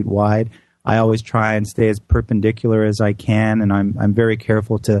tend to shoot wide, I always try and stay as perpendicular as I can, and I'm very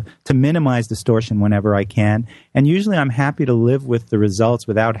careful to minimize distortion whenever I can. And usually I'm happy to live with the results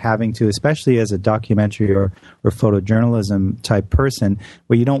without having to, especially as a documentary or photojournalism type person,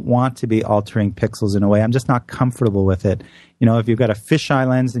 where you don't want to be altering pixels in a way. I'm just not comfortable with it. If you've got a fisheye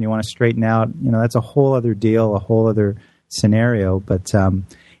lens and you want to straighten out, that's a whole other deal, a whole other scenario. But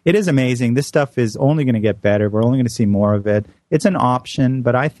it is amazing. This stuff is only going to get better. We're only going to see more of it. It's an option,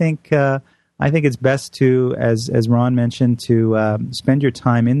 but I think it's best to, as Ron mentioned, to spend your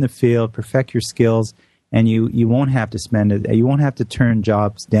time in the field, perfect your skills, and you won't have to spend it. You won't have to turn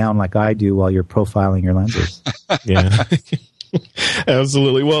jobs down like I do while you're profiling your lenses. Yeah.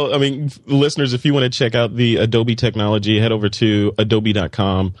 Absolutely. Well, I mean, listeners, if you want to check out the Adobe technology, head over to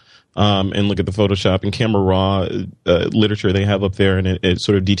adobe.com. and look at the Photoshop and Camera Raw literature they have up there, and it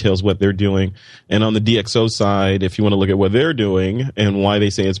sort of details what they're doing. And on the DxO side, if you want to look at what they're doing and why they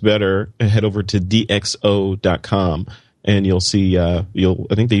say it's better, head over to dxo.com. And you'll see, I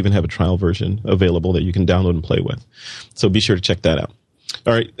think they even have a trial version available that you can download and play with. So be sure to check that out.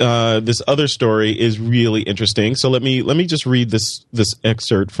 All right, this other story is really interesting. So let me just read this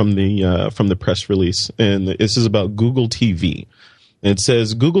excerpt from the press release, and this is about Google TV. And it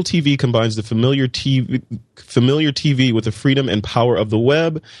says Google TV combines the familiar TV with the freedom and power of the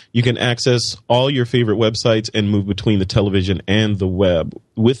web. You can access all your favorite websites and move between the television and the web.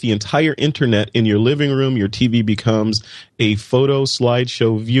 With the entire internet in your living room, your TV becomes a photo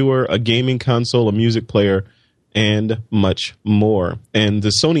slideshow viewer, a gaming console, a music player, and much more. And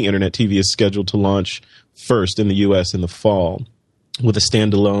the Sony Internet TV is scheduled to launch first in the U.S. in the fall, with a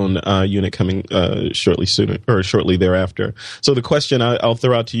standalone unit coming shortly thereafter. So the question I'll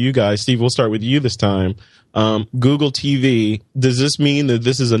throw out to you guys, Steve, we'll start with you this time. Google TV, does this mean that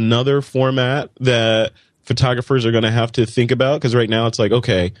this is another format that photographers are going to have to think about? Because right now it's like,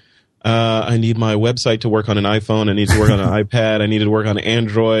 okay, I need my website to work on an iPhone. I need to work on an iPad. I need to work on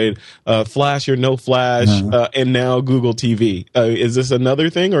Android, Flash or no Flash, and now Google TV. Is this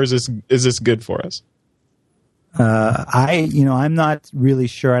another thing, or is this good for us? I'm not really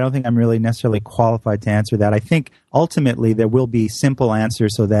sure. I don't think I'm really necessarily qualified to answer that. I think ultimately there will be simple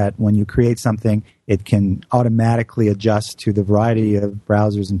answers so that when you create something, it can automatically adjust to the variety of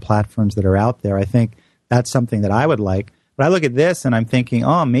browsers and platforms that are out there. I think that's something that I would like. But I look at this and I'm thinking,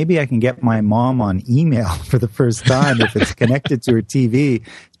 oh, maybe I can get my mom on email for the first time if it's connected to her TV.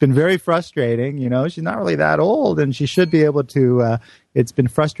 It's been very frustrating. She's not really that old, and she should be able to. It's been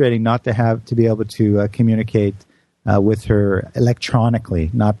frustrating not to be able to communicate with her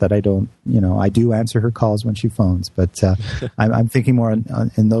electronically. Not that I don't, I do answer her calls when she phones, but I'm thinking more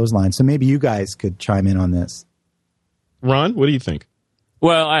in those lines. So maybe you guys could chime in on this. Ron, what do you think?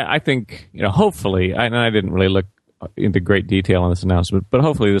 Well, I think, hopefully, and I didn't really look into great detail on this announcement, but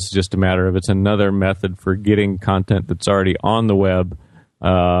hopefully this is just a matter of it's another method for getting content that's already on the web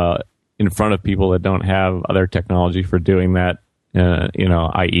in front of people that don't have other technology for doing that,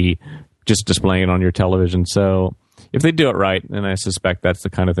 i.e. just displaying it on your television. So if they do it right, and I suspect that's the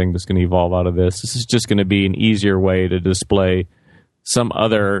kind of thing that's going to evolve out of this, this is just going to be an easier way to display some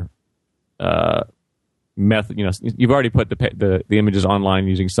other method. You've already put the images online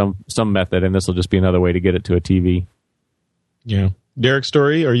using some method, and this will just be another way to get it to a TV. Yeah. Derrick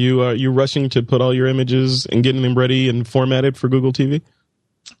Story, are you rushing to put all your images and getting them ready and formatted for Google TV?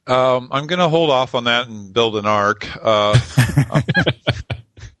 I'm going to hold off on that and build an arc. I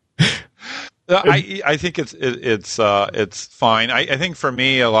think it's fine. I think for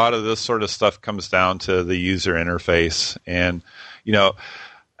me, a lot of this sort of stuff comes down to the user interface, and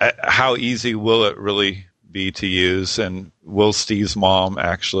how easy will it really be to use, and will Steve's mom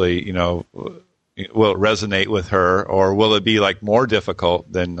actually, will it resonate with her, or will it be like more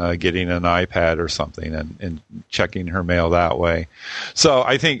difficult than getting an iPad or something and checking her mail that way? So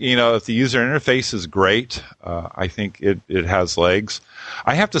I think, if the user interface is great, I think it has legs.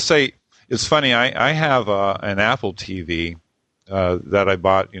 I have to say, it's funny, I have an Apple TV that I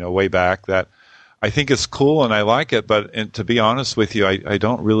bought, way back, that I think it's cool and I like it, but to be honest with you, I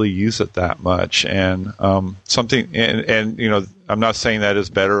don't really use it that much. And I'm not saying that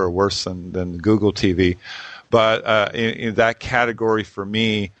is better or worse than Google TV, but in that category for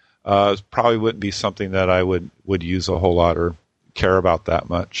me, probably wouldn't be something that I would use a whole lot or care about that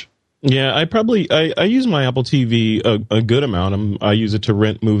much. Yeah, I use my Apple TV a good amount. I use it to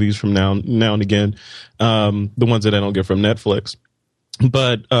rent movies from now and again, the ones that I don't get from Netflix.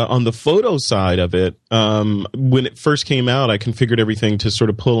 But on the photo side of it, when it first came out, I configured everything to sort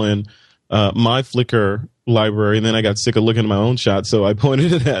of pull in my Flickr library, and then I got sick of looking at my own shots, so I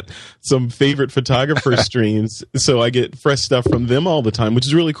pointed it at some favorite photographer streams, so I get fresh stuff from them all the time, which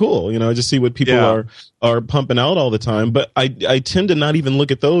is really cool. I just see what people are pumping out all the time. But I tend to not even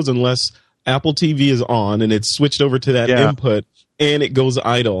look at those unless Apple TV is on and it's switched over to that input, and it goes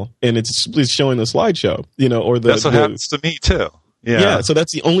idle, and it's showing the slideshow. That's what happens to me too. Yeah, so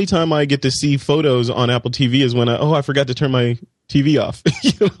that's the only time I get to see photos on Apple TV is when I forgot to turn my TV off,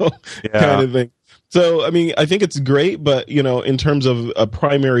 kind of thing. So, I think it's great, but, in terms of a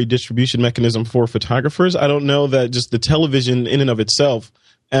primary distribution mechanism for photographers, I don't know that just the television in and of itself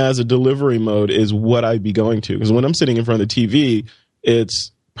as a delivery mode is what I'd be going to. Because when I'm sitting in front of the TV,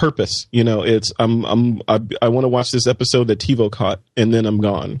 it's purpose. It's I want to watch this episode that TiVo caught, and then I'm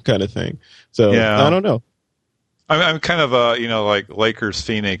gone, kind of thing. So, I don't know. I'm kind of a, like Lakers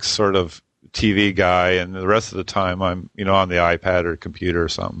Phoenix sort of TV guy, and the rest of the time I'm, on the iPad or computer or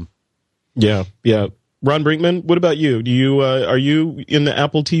something. Yeah, yeah. Ron Brinkman, what about you? Do you are you in the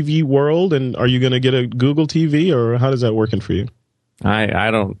Apple TV world, and are you going to get a Google TV, or how does that working for you? I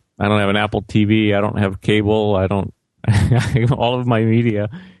don't have an Apple TV. I don't have cable. I don't all of my media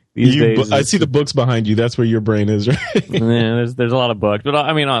these days. I see the books behind you. That's where your brain is, right? Yeah, there's a lot of books, but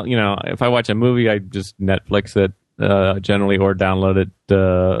I mean, if I watch a movie, I just Netflix it generally, or download it,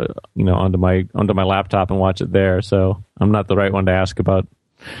 onto my laptop and watch it there. So I'm not the right one to ask about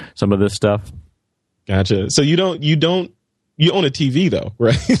some of this stuff. Gotcha. So you own a TV though,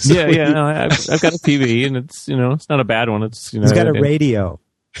 right? So yeah. No, I've got a TV, and it's not a bad one. It's He's got a radio.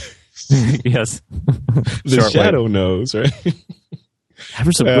 Yes, the shadow knows, right? Have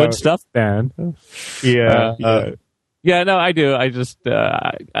some good stuff, man. Yeah, yeah. No, I do. I just,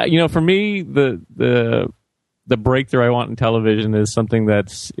 for me, the breakthrough I want in television is something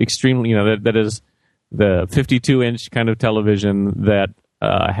that's extremely, that is the 52-inch kind of television that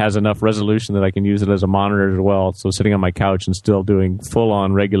has enough resolution that I can use it as a monitor as well. So sitting on my couch and still doing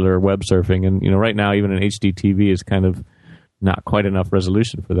full-on regular web surfing, and right now even an HD TV is kind of not quite enough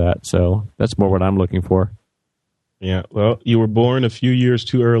resolution for that. So that's more what I'm looking for. Yeah, well, you were born a few years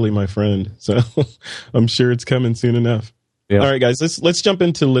too early, my friend. So I'm sure it's coming soon enough. Yep. All right, guys, let's jump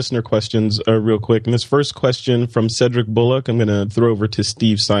into listener questions real quick. And this first question from Cedric Bullock, I'm going to throw over to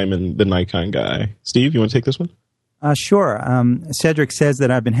Steve Simon, the Nikon guy. Steve, you want to take this one? Sure. Cedric says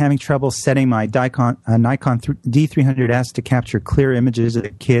that I've been having trouble setting my Nikon D300S to capture clear images of the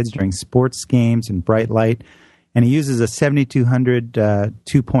kids during sports games in bright light. And he uses a 7200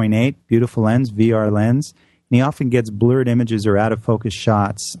 2.8 beautiful lens, VR lens. And he often gets blurred images or out of focus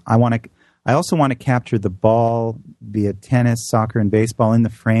shots. I also want to capture the ball, be it tennis, soccer, and baseball, in the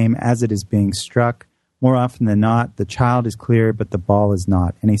frame as it is being struck. More often than not, the child is clear, but the ball is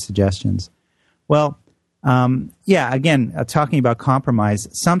not. Any suggestions? Well, again, talking about compromise,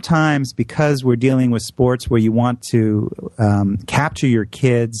 sometimes because we're dealing with sports where you want to capture your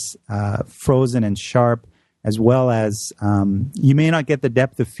kids frozen and sharp, as well as you may not get the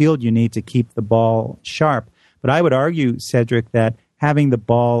depth of field you need to keep the ball sharp. But I would argue, Cedric, that having the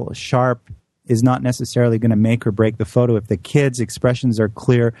ball sharp is not necessarily going to make or break the photo. If the kids' expressions are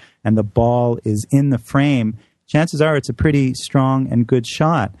clear and the ball is in the frame, chances are it's a pretty strong and good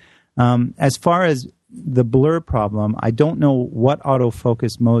shot. As far as the blur problem, I don't know what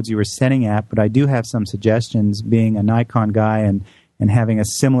autofocus modes you were setting at, but I do have some suggestions, being a Nikon guy and having a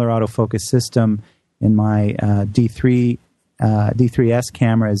similar autofocus system in my D3S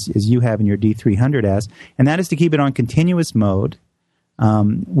camera as you have in your D300S, and that is to keep it on continuous mode,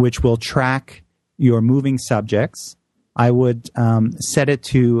 which will track your moving subjects. I would set it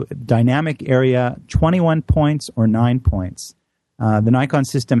to dynamic area 21 points or 9 points. The Nikon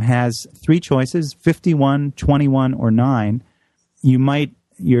system has three choices: 51, 21, or 9.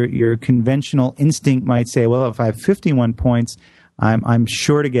 Your conventional instinct might say, well, if I have 51 points, I'm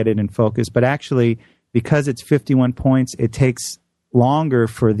sure to get it in focus. But actually, because it's 51 points, it takes longer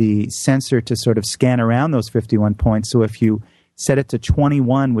for the sensor to sort of scan around those 51 points. So if you set it to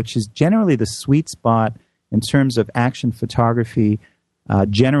 21, which is generally the sweet spot in terms of action photography,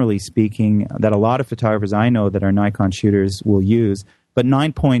 generally speaking, that a lot of photographers I know that are Nikon shooters will use, but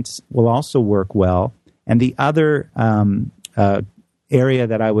 9 points will also work well. And the other area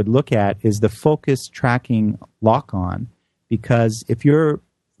that I would look at is the focus tracking lock-on, because if you're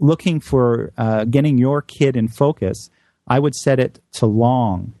looking for getting your kid in focus, I would set it to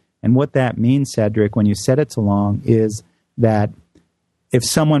long. And what that means, Cedric, when you set it to long, is that if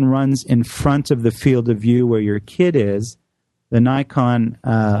someone runs in front of the field of view where your kid is, the Nikon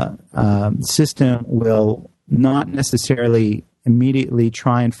system will not necessarily immediately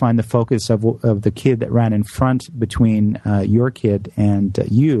try and find the focus of the kid that ran in front between your kid and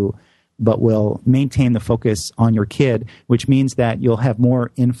you, but will maintain the focus on your kid, which means that you'll have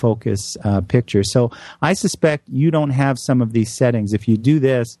more in-focus pictures. So I suspect you don't have some of these settings. If you do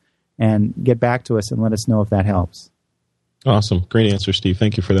this, and get back to us and let us know if that helps. Awesome. Great answer, Steve.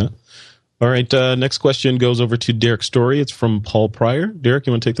 Thank you for that. All right, next question goes over to Derrick Story. It's from Paul Pryor. Derrick,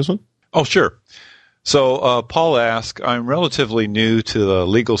 you want to take this one? Oh, sure. So Paul asks, I'm relatively new to the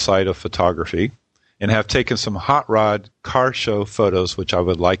legal side of photography and have taken some hot rod car show photos which I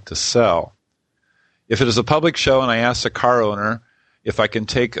would like to sell. If it is a public show and I ask the car owner if I can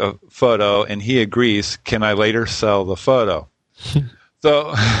take a photo and he agrees, can I later sell the photo?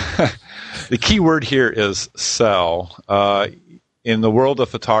 So the key word here is sell. In the world of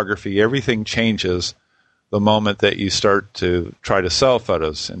photography, everything changes the moment that you start to try to sell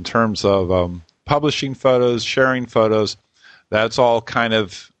photos. In terms of publishing photos, sharing photos, that's all kind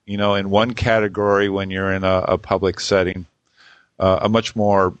of, in one category when you're in a public setting. A much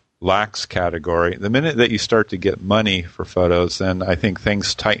more lax category. The minute that you start to get money for photos, then I think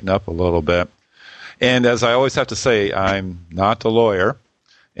things tighten up a little bit. And as I always have to say, I'm not a lawyer,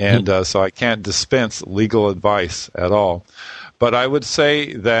 and so I can't dispense legal advice at all. But I would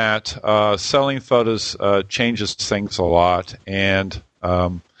say that selling photos changes things a lot, and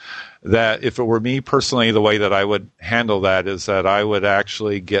that if it were me personally, the way that I would handle that is that I would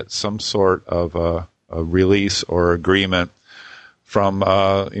actually get some sort of a release or agreement from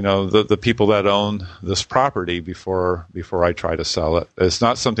the people that own this property before I try to sell it. It's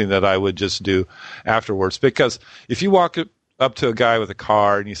not something that I would just do afterwards, because if you walk up to a guy with a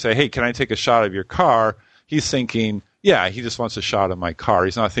car and you say, "Hey, can I take a shot of your car?" He's thinking, "Yeah, he just wants a shot of my car."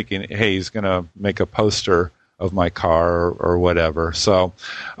 He's not thinking, "Hey, he's going to make a poster of my car or whatever." So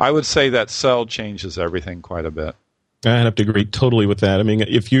I would say that sell changes everything quite a bit. I have to agree totally with that. I mean,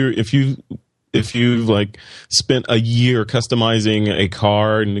 if you've like spent a year customizing a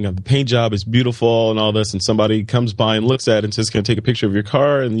car and the paint job is beautiful and all this, and somebody comes by and looks at it and says, "Can I take a picture of your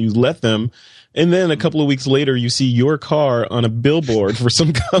car?" and you let them, and then a couple of weeks later you see your car on a billboard for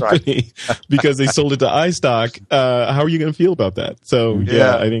some company because they sold it to iStock, how are you going to feel about that? So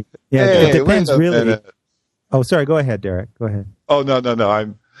yeah, I think it depends really. Oh, sorry. Go ahead, Derek. Go ahead. Oh,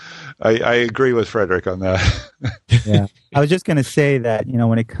 no. I agree with Frederick on that. Yeah. I was just going to say that,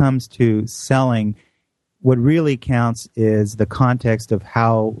 when it comes to selling, what really counts is the context of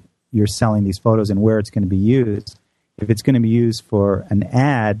how you're selling these photos and where it's going to be used. If it's going to be used for an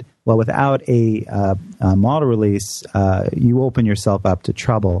ad, well, without a model release, you open yourself up to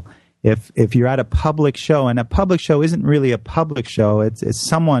trouble. If you're at a public show, and a public show isn't really a public show, it's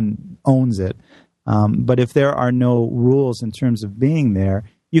someone owns it. But if there are no rules in terms of being there,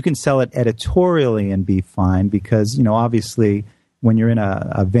 you can sell it editorially and be fine, because, obviously when you're in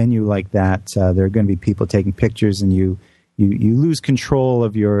a venue like that, there are going to be people taking pictures, and you lose control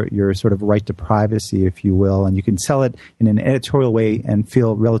of your sort of right to privacy, if you will, and you can sell it in an editorial way and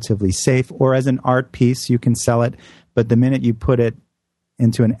feel relatively safe. Or as an art piece, you can sell it, but the minute you put it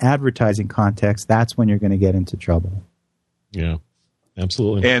into an advertising context, that's when you're going to get into trouble. Yeah.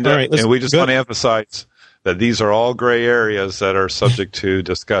 Absolutely. And, all right, and we just want to emphasize that these are all gray areas that are subject to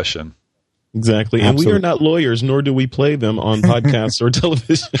discussion. Exactly. Absolutely. And we are not lawyers, nor do we play them on podcasts or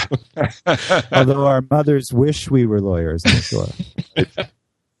television. Although our mothers wish we were lawyers, I'm sure.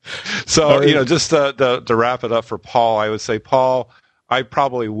 So, just to wrap it up for Paul, I would say, Paul, I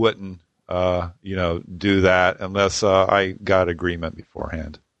probably wouldn't, do that unless I got agreement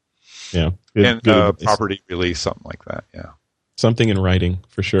beforehand. Yeah. Good property release, something like that, yeah. Something in writing,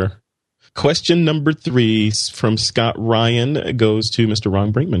 for sure. Question number 3 from Scott Ryan goes to Mr.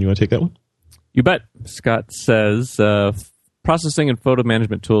 Ron Brinkman. You want to take that one? You bet. Scott says, processing and photo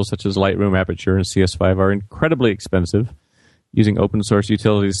management tools such as Lightroom, Aperture, and CS5 are incredibly expensive. Using open source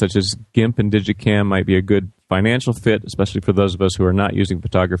utilities such as GIMP and Digicam might be a good financial fit, especially for those of us who are not using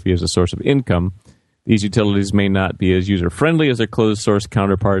photography as a source of income. These utilities may not be as user-friendly as their closed-source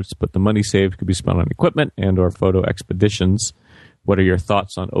counterparts, but the money saved could be spent on equipment and or photo expeditions. What are your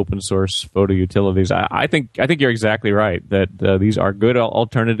thoughts on open-source photo utilities? I think you're exactly right, that these are good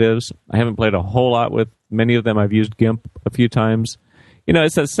alternatives. I haven't played a whole lot with many of them. I've used GIMP a few times.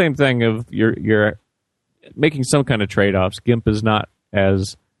 It's that same thing of you're making some kind of trade-offs. GIMP is not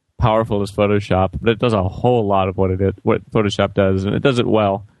as powerful as Photoshop, but it does a whole lot of what Photoshop does, and it does it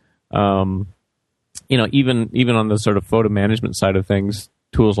well. Even on the sort of photo management side of things,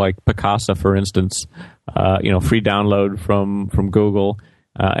 tools like Picasa, for instance, free download from Google,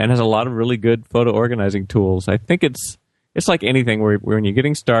 and has a lot of really good photo organizing tools. I think it's like anything where when you're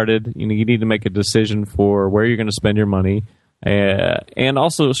getting started, you need to make a decision for where you're going to spend your money, and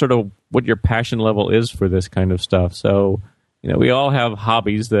also sort of what your passion level is for this kind of stuff. So, we all have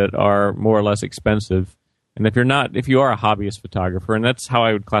hobbies that are more or less expensive, and if you are a hobbyist photographer, and that's how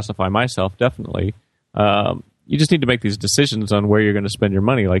I would classify myself, definitely. You just need to make these decisions on where you're going to spend your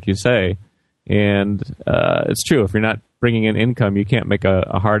money, like you say. And it's true, if you're not bringing in income, you can't make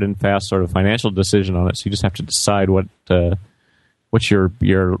a hard and fast sort of financial decision on it. So you just have to decide what's your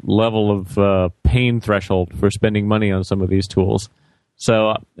level of pain threshold for spending money on some of these tools.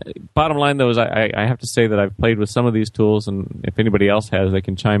 So bottom line, though, is I have to say that I've played with some of these tools, and if anybody else has, they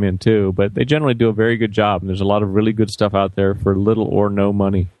can chime in too. But they generally do a very good job, and there's a lot of really good stuff out there for little or no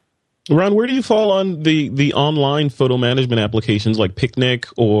money. Ron, where do you fall on the online photo management applications like Picnic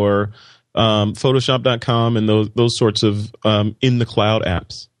or Photoshop.com and those sorts of in the cloud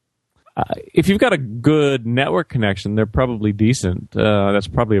apps? If you've got a good network connection, they're probably decent. That's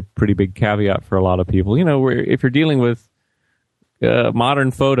probably a pretty big caveat for a lot of people. If you're dealing with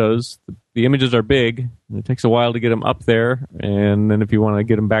modern photos, the images are big, and it takes a while to get them up there, and then if you want to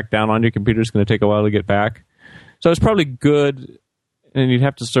get them back down on your computer, it's going to take a while to get back. So it's probably good, and you'd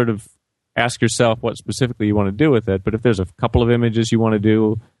have to sort of ask yourself what specifically you want to do with it. But if there's a couple of images you want to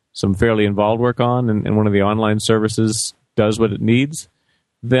do some fairly involved work on, and one of the online services does what it needs,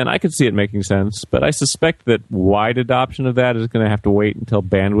 then I could see it making sense. But I suspect that wide adoption of that is going to have to wait until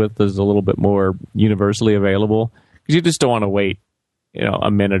bandwidth is a little bit more universally available, because you just don't want to wait,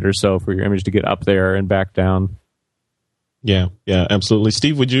 a minute or so for your image to get up there and back down. Yeah, absolutely.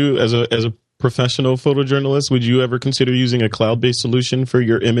 Steve, would you, as a professional photojournalist, would you ever consider using a cloud-based solution for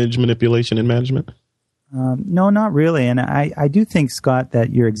your image manipulation and management? No, not really. And I do think, Scott,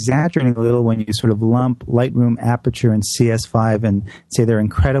 that you're exaggerating a little when you sort of lump Lightroom, Aperture, and CS5 and say they're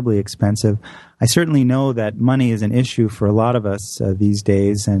incredibly expensive. I certainly know that money is an issue for a lot of us these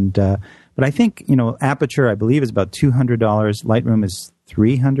days. But I think, Aperture, I believe, is about $200. Lightroom is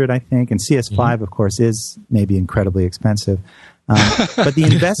 $300, I think. And CS5, of course, is maybe incredibly expensive. But the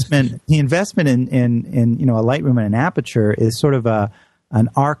investment in a Lightroom and an Aperture is sort of an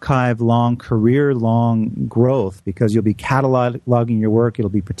archive-long, career-long growth, because you'll be cataloging your work, it'll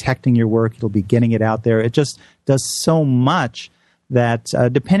be protecting your work, it'll be getting it out there. It just does so much that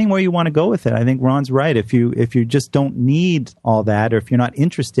depending where you want to go with it, I think Ron's right. If you just don't need all that, or if you're not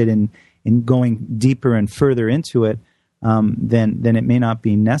interested in going deeper and further into it, then it may not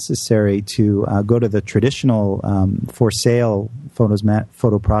be necessary to go to the traditional for sale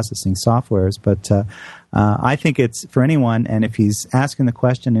photo processing softwares. But I think it's for anyone, and if he's asking the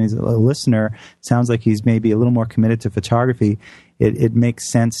question and he's a listener, sounds like he's maybe a little more committed to photography. It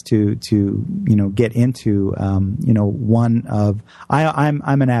makes sense to get into one of.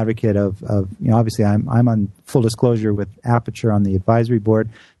 I'm an advocate of obviously I'm on full disclosure with Aperture on the advisory board,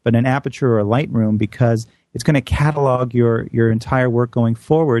 but an Aperture or a Lightroom, because it's going to catalog your entire work going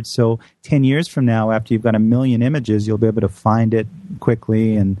forward. So 10 years from now, after you've got 1 million images, you'll be able to find it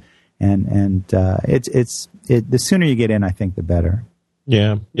quickly, and the sooner you get in, I think, the better.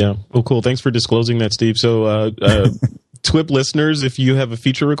 Yeah. Well, cool. Thanks for disclosing that, Steve. So, TWIP listeners, if you have a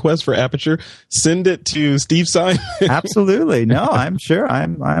feature request for Aperture, send it to Steve Simon. Absolutely. No, I'm sure.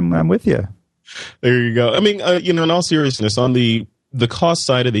 I'm with you. There you go. I mean, in all seriousness, on the cost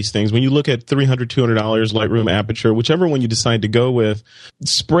side of these things, when you look at $300, $200, Lightroom, Aperture, whichever one you decide to go with,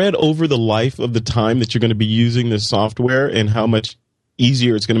 spread over the life of the time that you're going to be using this software, and how much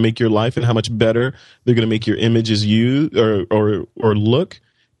easier it's going to make your life, and how much better they're going to make your images or look.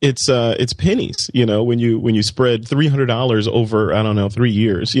 It's pennies, when you spread $300 over, 3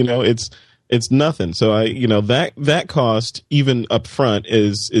 years, it's nothing. So that cost, even up front,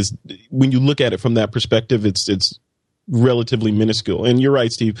 is when you look at it from that perspective, it's relatively minuscule. And you're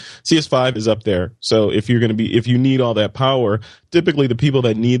right, Steve, CS5 is up there. So if you need all that power, typically the people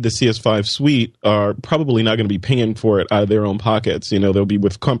that need the CS5 suite are probably not going to be paying for it out of their own pockets. They'll be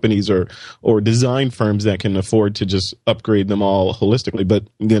with companies or design firms that can afford to just upgrade them all holistically. But,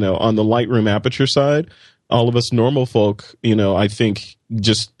 on the Lightroom Aperture side, all of us normal folk, I think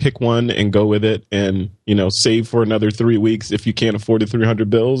just pick one and go with it, and, save for another 3 weeks if you can't afford the 300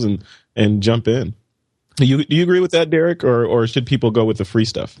 bills, and jump in. Do you agree with that, Derrick, or should people go with the free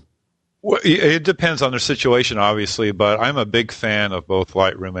stuff? Well, it depends on their situation, obviously, but I'm a big fan of both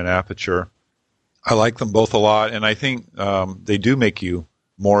Lightroom and Aperture. I like them both a lot, and I think they do make you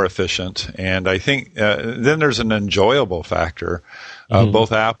more efficient. And I think then there's an enjoyable factor.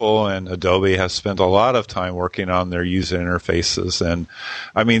 Both Apple and Adobe have spent a lot of time working on their user interfaces. And,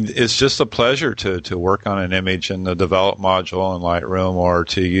 I mean, it's just a pleasure to work on an image in the Develop module in Lightroom, or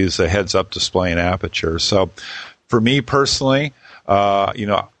to use the heads-up display in Aperture. So for me personally,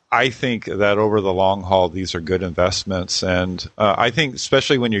 I think that over the long haul, these are good investments. And I think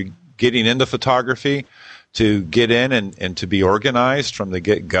especially when you're getting into photography, to get in and to be organized from the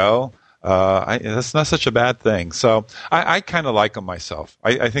get-go, that's not such a bad thing. So I kind of like them myself.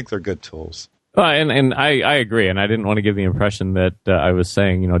 I think they're good tools. And I agree. And I didn't want to give the impression that I was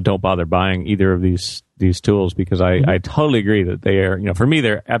saying, don't bother buying either of these tools, because I totally agree that they are, for me,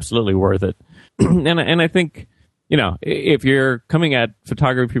 they're absolutely worth it. and I think, if you're coming at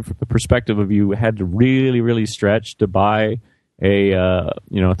photography from the perspective of you had to really, really stretch to buy a $300,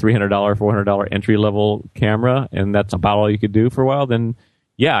 $400 entry level camera, and that's about all you could do for a while, then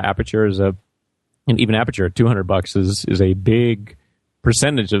yeah, Aperture and even Aperture at $200 is a big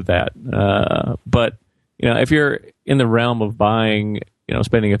percentage of that. But if you're in the realm of buying,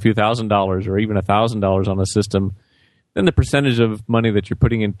 spending a few $1,000s or even $1,000 on a system, then the percentage of money that you're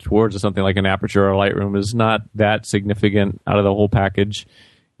putting in towards something like an Aperture or a Lightroom is not that significant out of the whole package.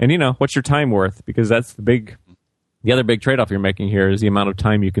 And what's your time worth? Because that's the big The other big trade-off you're making here is the amount of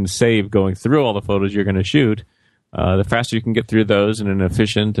time you can save going through all the photos you're going to shoot. The faster you can get through those in an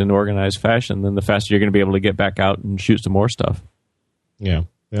efficient and organized fashion, then the faster you're going to be able to get back out and shoot some more stuff. Yeah,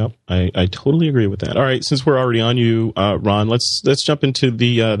 I totally agree with that. All right, since we're already on you, Ron, let's jump into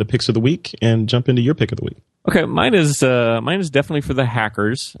the picks of the week and jump into your pick of the week. Okay, mine is definitely for the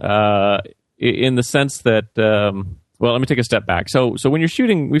hackers, in the sense that well, let me take a step back. So when you're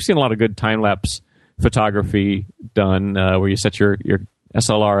shooting, we've seen a lot of good time lapse photography done where you set your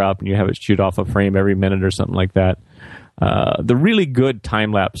SLR up and you have it shoot off a frame every minute or something like that. The really good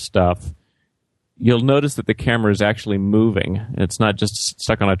time lapse stuff, you'll notice that the camera is actually moving. It's not just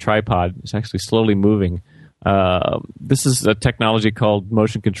stuck on a tripod. It's actually slowly moving. This is a technology called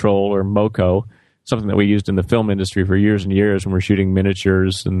motion control, or MoCo, something that we used in the film industry for years and years when we're shooting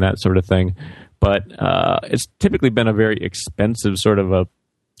miniatures and that sort of thing. But it's typically been a very expensive sort of a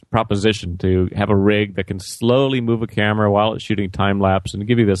proposition to have a rig that can slowly move a camera while it's shooting time lapse and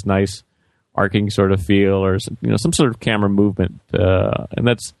give you this nice arcing sort of feel, or some sort of camera movement. And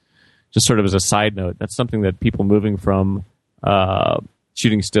that's just sort of as a side note. That's something that people moving from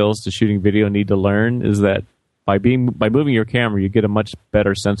shooting stills to shooting video need to learn, is that by moving your camera, you get a much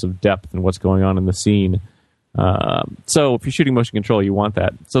better sense of depth in what's going on in the scene. So if you're shooting motion control, you want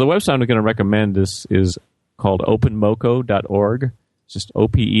that. So the website I'm going to recommend is called openmoco.org. It's just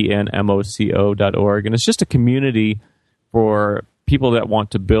openmoco.org. And it's just a community for people that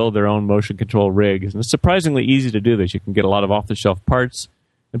want to build their own motion control rigs. And it's surprisingly easy to do this. You can get a lot of off-the-shelf parts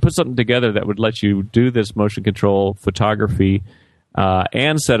and put something together that would let you do this motion control photography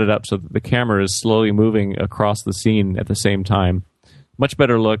and set it up so that the camera is slowly moving across the scene at the same time. Much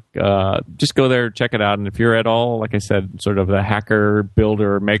better look. Just go there, check it out. And if you're at all, like I said, sort of the hacker,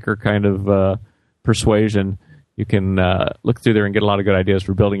 builder, maker kind of persuasion, you can look through there and get a lot of good ideas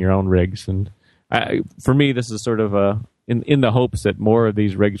for building your own rigs. And for me, this is sort of in the hopes that more of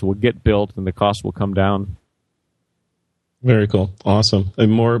these rigs will get built and the cost will come down. Very cool. Awesome.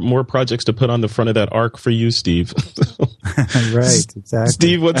 And more projects to put on the front of that arc for you, Steve. Right, exactly.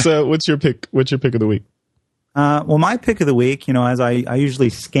 Steve, what's your pick? What's your pick of the week? Well, my pick of the week, as I usually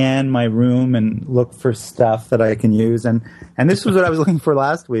scan my room and look for stuff that I can use, and this was what I was looking for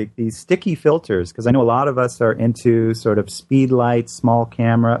last week, these sticky filters, because I know a lot of us are into sort of speed lights, small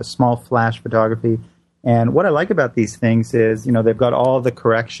camera, small flash photography, and what I like about these things is, they've got all the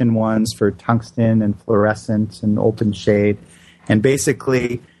correction ones for tungsten and fluorescent and open shade, and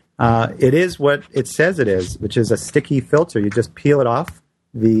basically it is what it says it is, which is a sticky filter. You just peel it off.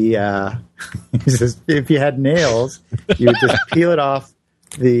 If you had nails, you would just peel it off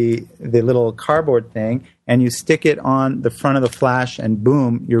the little cardboard thing, and you stick it on the front of the flash, and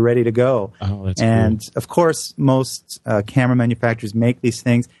boom, you're ready to go. Oh, that's and cool. Of course, most camera manufacturers make these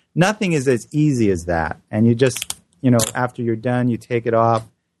things. Nothing is as easy as that. And you just, after you're done, you take it off,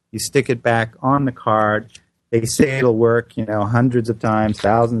 you stick it back on the card. They say it'll work, hundreds of times,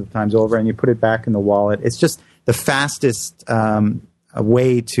 thousands of times over, and you put it back in the wallet. It's just the fastest a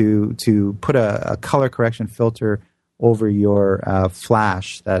way to put a color correction filter over your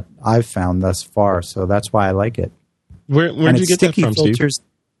flash that I've found thus far. So that's why I like it. Where did you get that from, filters,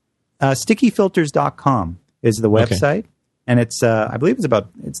 Steve? Stickyfilters.com is the website. Okay. And it's, I believe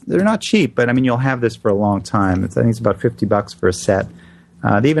they're not cheap, but you'll have this for a long time. I think it's about $50 for a set.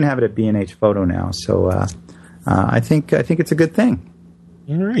 They even have it at B&H Photo now. So I think it's a good thing.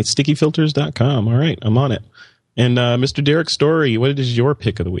 All right. Stickyfilters.com. All right. I'm on it. And Mr. Derrick Story, what is your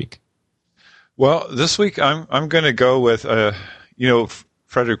pick of the week? Well, this week I'm going to go with,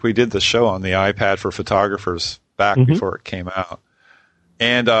 Frederick, we did the show on the iPad for photographers back before it came out.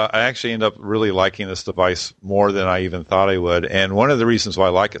 And I actually ended up really liking this device more than I even thought I would. And one of the reasons why I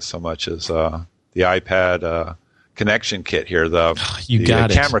like it so much is the iPad connection kit here, the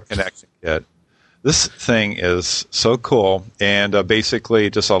camera connection kit. This thing is so cool, and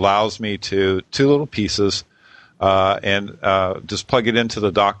basically just allows me to two little pieces and just plug it into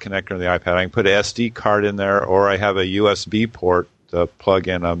the dock connector on the iPad. I can put an SD card in there, or I have a USB port to plug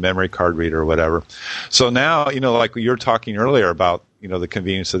in a memory card reader or whatever. So now, like you were talking earlier about, the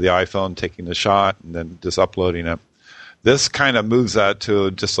convenience of the iPhone, taking the shot and then just uploading it. This kind of moves that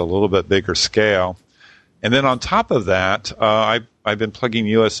to just a little bit bigger scale. And then on top of that, I've been plugging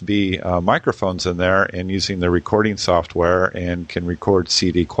USB microphones in there and using the recording software and can record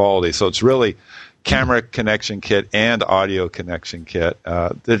CD quality. So it's really camera connection kit and audio connection kit.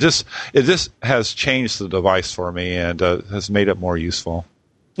 It just has changed the device for me and has made it more useful.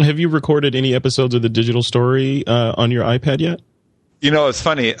 Have you recorded any episodes of the Digital Story on your iPad yet? It's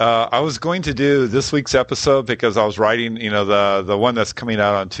funny. I was going to do this week's episode because I was writing, the one that's coming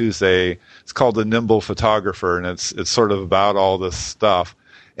out on Tuesday. It's called The Nimble Photographer, and it's sort of about all this stuff.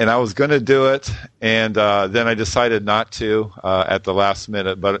 And I was going to do it, and then I decided not to at the last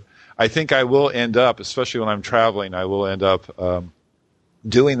minute. But I think I will end up, especially when I'm traveling, I will end up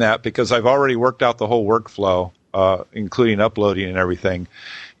doing that because I've already worked out the whole workflow, including uploading and everything.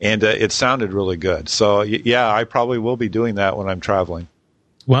 And it sounded really good. So, yeah, I probably will be doing that when I'm traveling.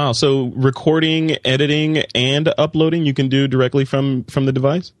 Wow. So recording, editing, and uploading you can do directly from the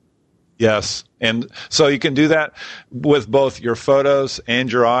device? Yes. And so you can do that with both your photos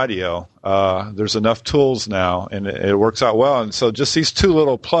and your audio. There's enough tools now, and it works out well. And so just these two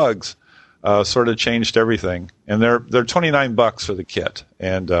little plugs sort of changed everything. And they're $29 for the kit.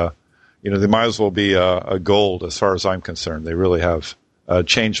 And, they might as well be a gold as far as I'm concerned. They really have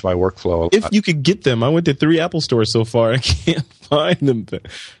changed my workflow a lot. If you could get them, I went to 3 Apple stores so far. I can't find them.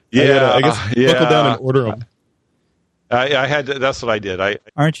 Yeah, I guess buckle down and order them. I had to, that's what I did.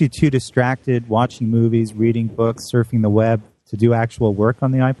 Aren't you too distracted watching movies, reading books, surfing the web to do actual work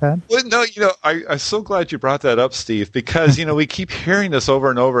on the iPad? Well, no, I'm so glad you brought that up, Steve, because we keep hearing this over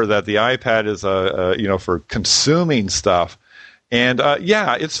and over that the iPad is for consuming stuff. And,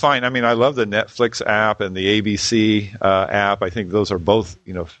 it's fine. I mean, I love the Netflix app and the ABC app. I think those are both,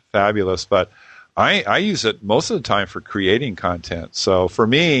 fabulous. But I use it most of the time for creating content. So for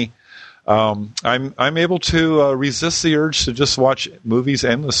me, I'm able to resist the urge to just watch movies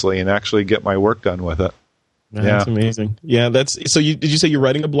endlessly and actually get my work done with it. That's amazing. Yeah, did you say you're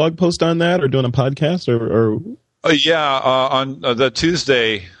writing a blog post on that or doing a podcast or on the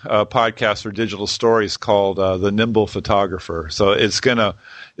Tuesday podcast for Digital Stories called The Nimble Photographer. So it's going to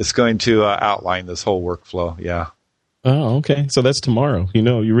outline this whole workflow. Yeah. Oh, okay. So that's tomorrow.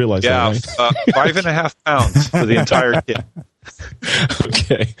 You realize that, right? 5.5 pounds for the entire kit.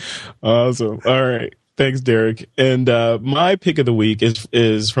 Okay. Awesome. All right. Thanks, Derrick. And my pick of the week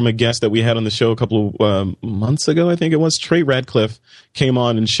is from a guest that we had on the show a couple of months ago, I think it was. Trey Radcliffe came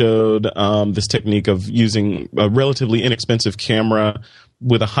on and showed this technique of using a relatively inexpensive camera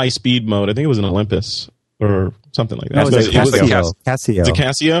with a high-speed mode. I think it was an Olympus or something like that. No, it was Casio. It's a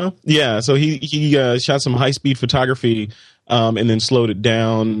Casio? Yeah, so he shot some high-speed photography and then slowed it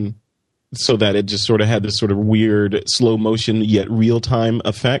down so that it just sort of had this sort of weird slow motion yet real-time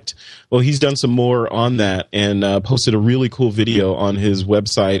effect. Well, he's done some more on that and posted a really cool video on his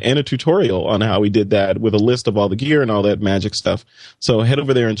website and a tutorial on how he did that with a list of all the gear and all that magic stuff. So head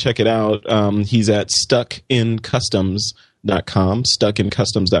over there and check it out. He's at stuckincustoms.com,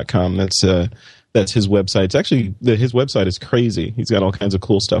 stuckincustoms.com. That's his website. It's actually, his website is crazy. He's got all kinds of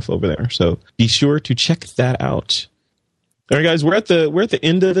cool stuff over there. So be sure to check that out. All right, guys, we're at the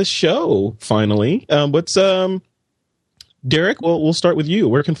end of the show. Finally, Derrick? We'll start with you.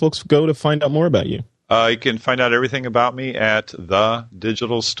 Where can folks go to find out more about you? You can find out everything about me at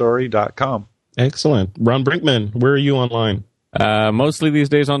thedigitalstory.com. Excellent, Ron Brinkman. Where are you online? Mostly these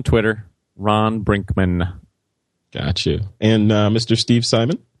days on Twitter. Ron Brinkman. Got you. And Mr. Steve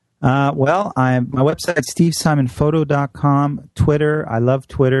Simon. My website's stevesimonphoto.com. Twitter, I love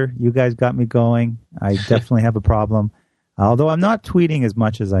Twitter. You guys got me going. I definitely have a problem. Although I'm not tweeting as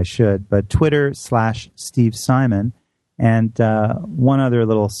much as I should, but Twitter/Steve Simon. And one other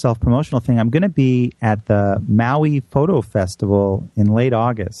little self-promotional thing, I'm going to be at the Maui Photo Festival in late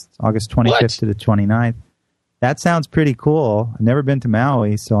August 25th to the 29th. That sounds pretty cool. I've never been to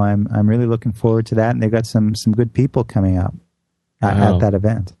Maui, so I'm really looking forward to that. And they've got some good people coming up at that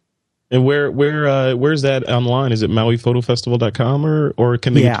event. And where's that online? Is it MauiPhotoFestival.com or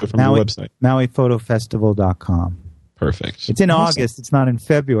can they get to it from your website? MauiPhotoFestival.com. Perfect. It's in August. It's not in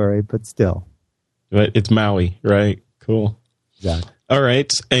February, but still. But it's Maui, right? Cool. Exactly. All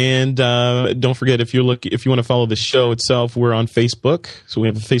right, and don't forget if you want to follow the show itself, we're on Facebook. So we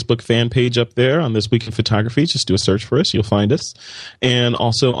have a Facebook fan page up there on This Week in Photography. Just do a search for us, you'll find us, and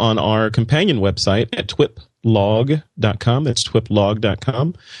also on our companion website at twiplog.com. That's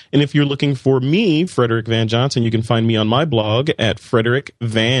twiplog.com. And if you're looking for me, Frederick Van Johnson, you can find me on my blog at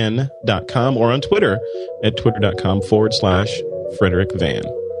frederickvan.com or on Twitter at twitter.com/Frederick Van.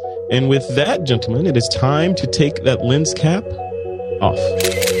 And with that, gentlemen, it is time to take that lens cap off.